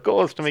goal. The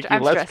goal is to make you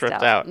less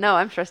stressed out. No,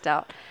 I'm stressed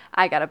out.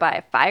 I got to buy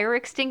a fire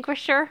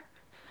extinguisher.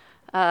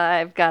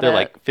 They're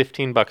like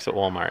 $15 at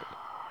Walmart.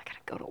 Oh, I got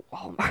to go to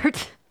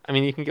Walmart. I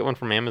mean, you can get one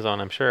from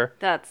Amazon, I'm sure.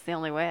 That's the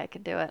only way I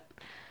could do it.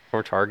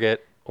 Or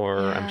Target, or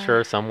I'm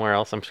sure somewhere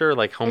else. I'm sure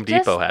Home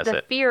Depot has it.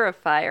 The fear of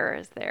fire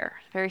is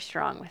there. Very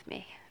strong with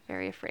me.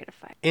 Very afraid of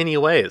fire.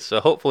 Anyways, so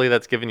hopefully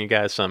that's given you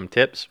guys some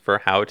tips for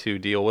how to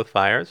deal with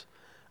fires,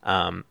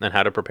 and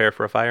how to prepare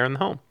for a fire in the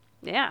home.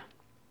 Yeah.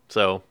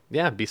 So,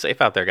 yeah, be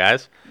safe out there,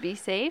 guys. Be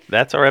safe.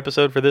 That's our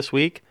episode for this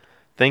week.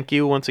 Thank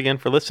you once again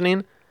for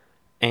listening,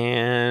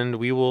 and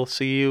we will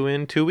see you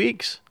in 2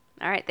 weeks.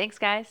 All right. Thanks,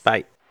 guys.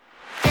 Bye.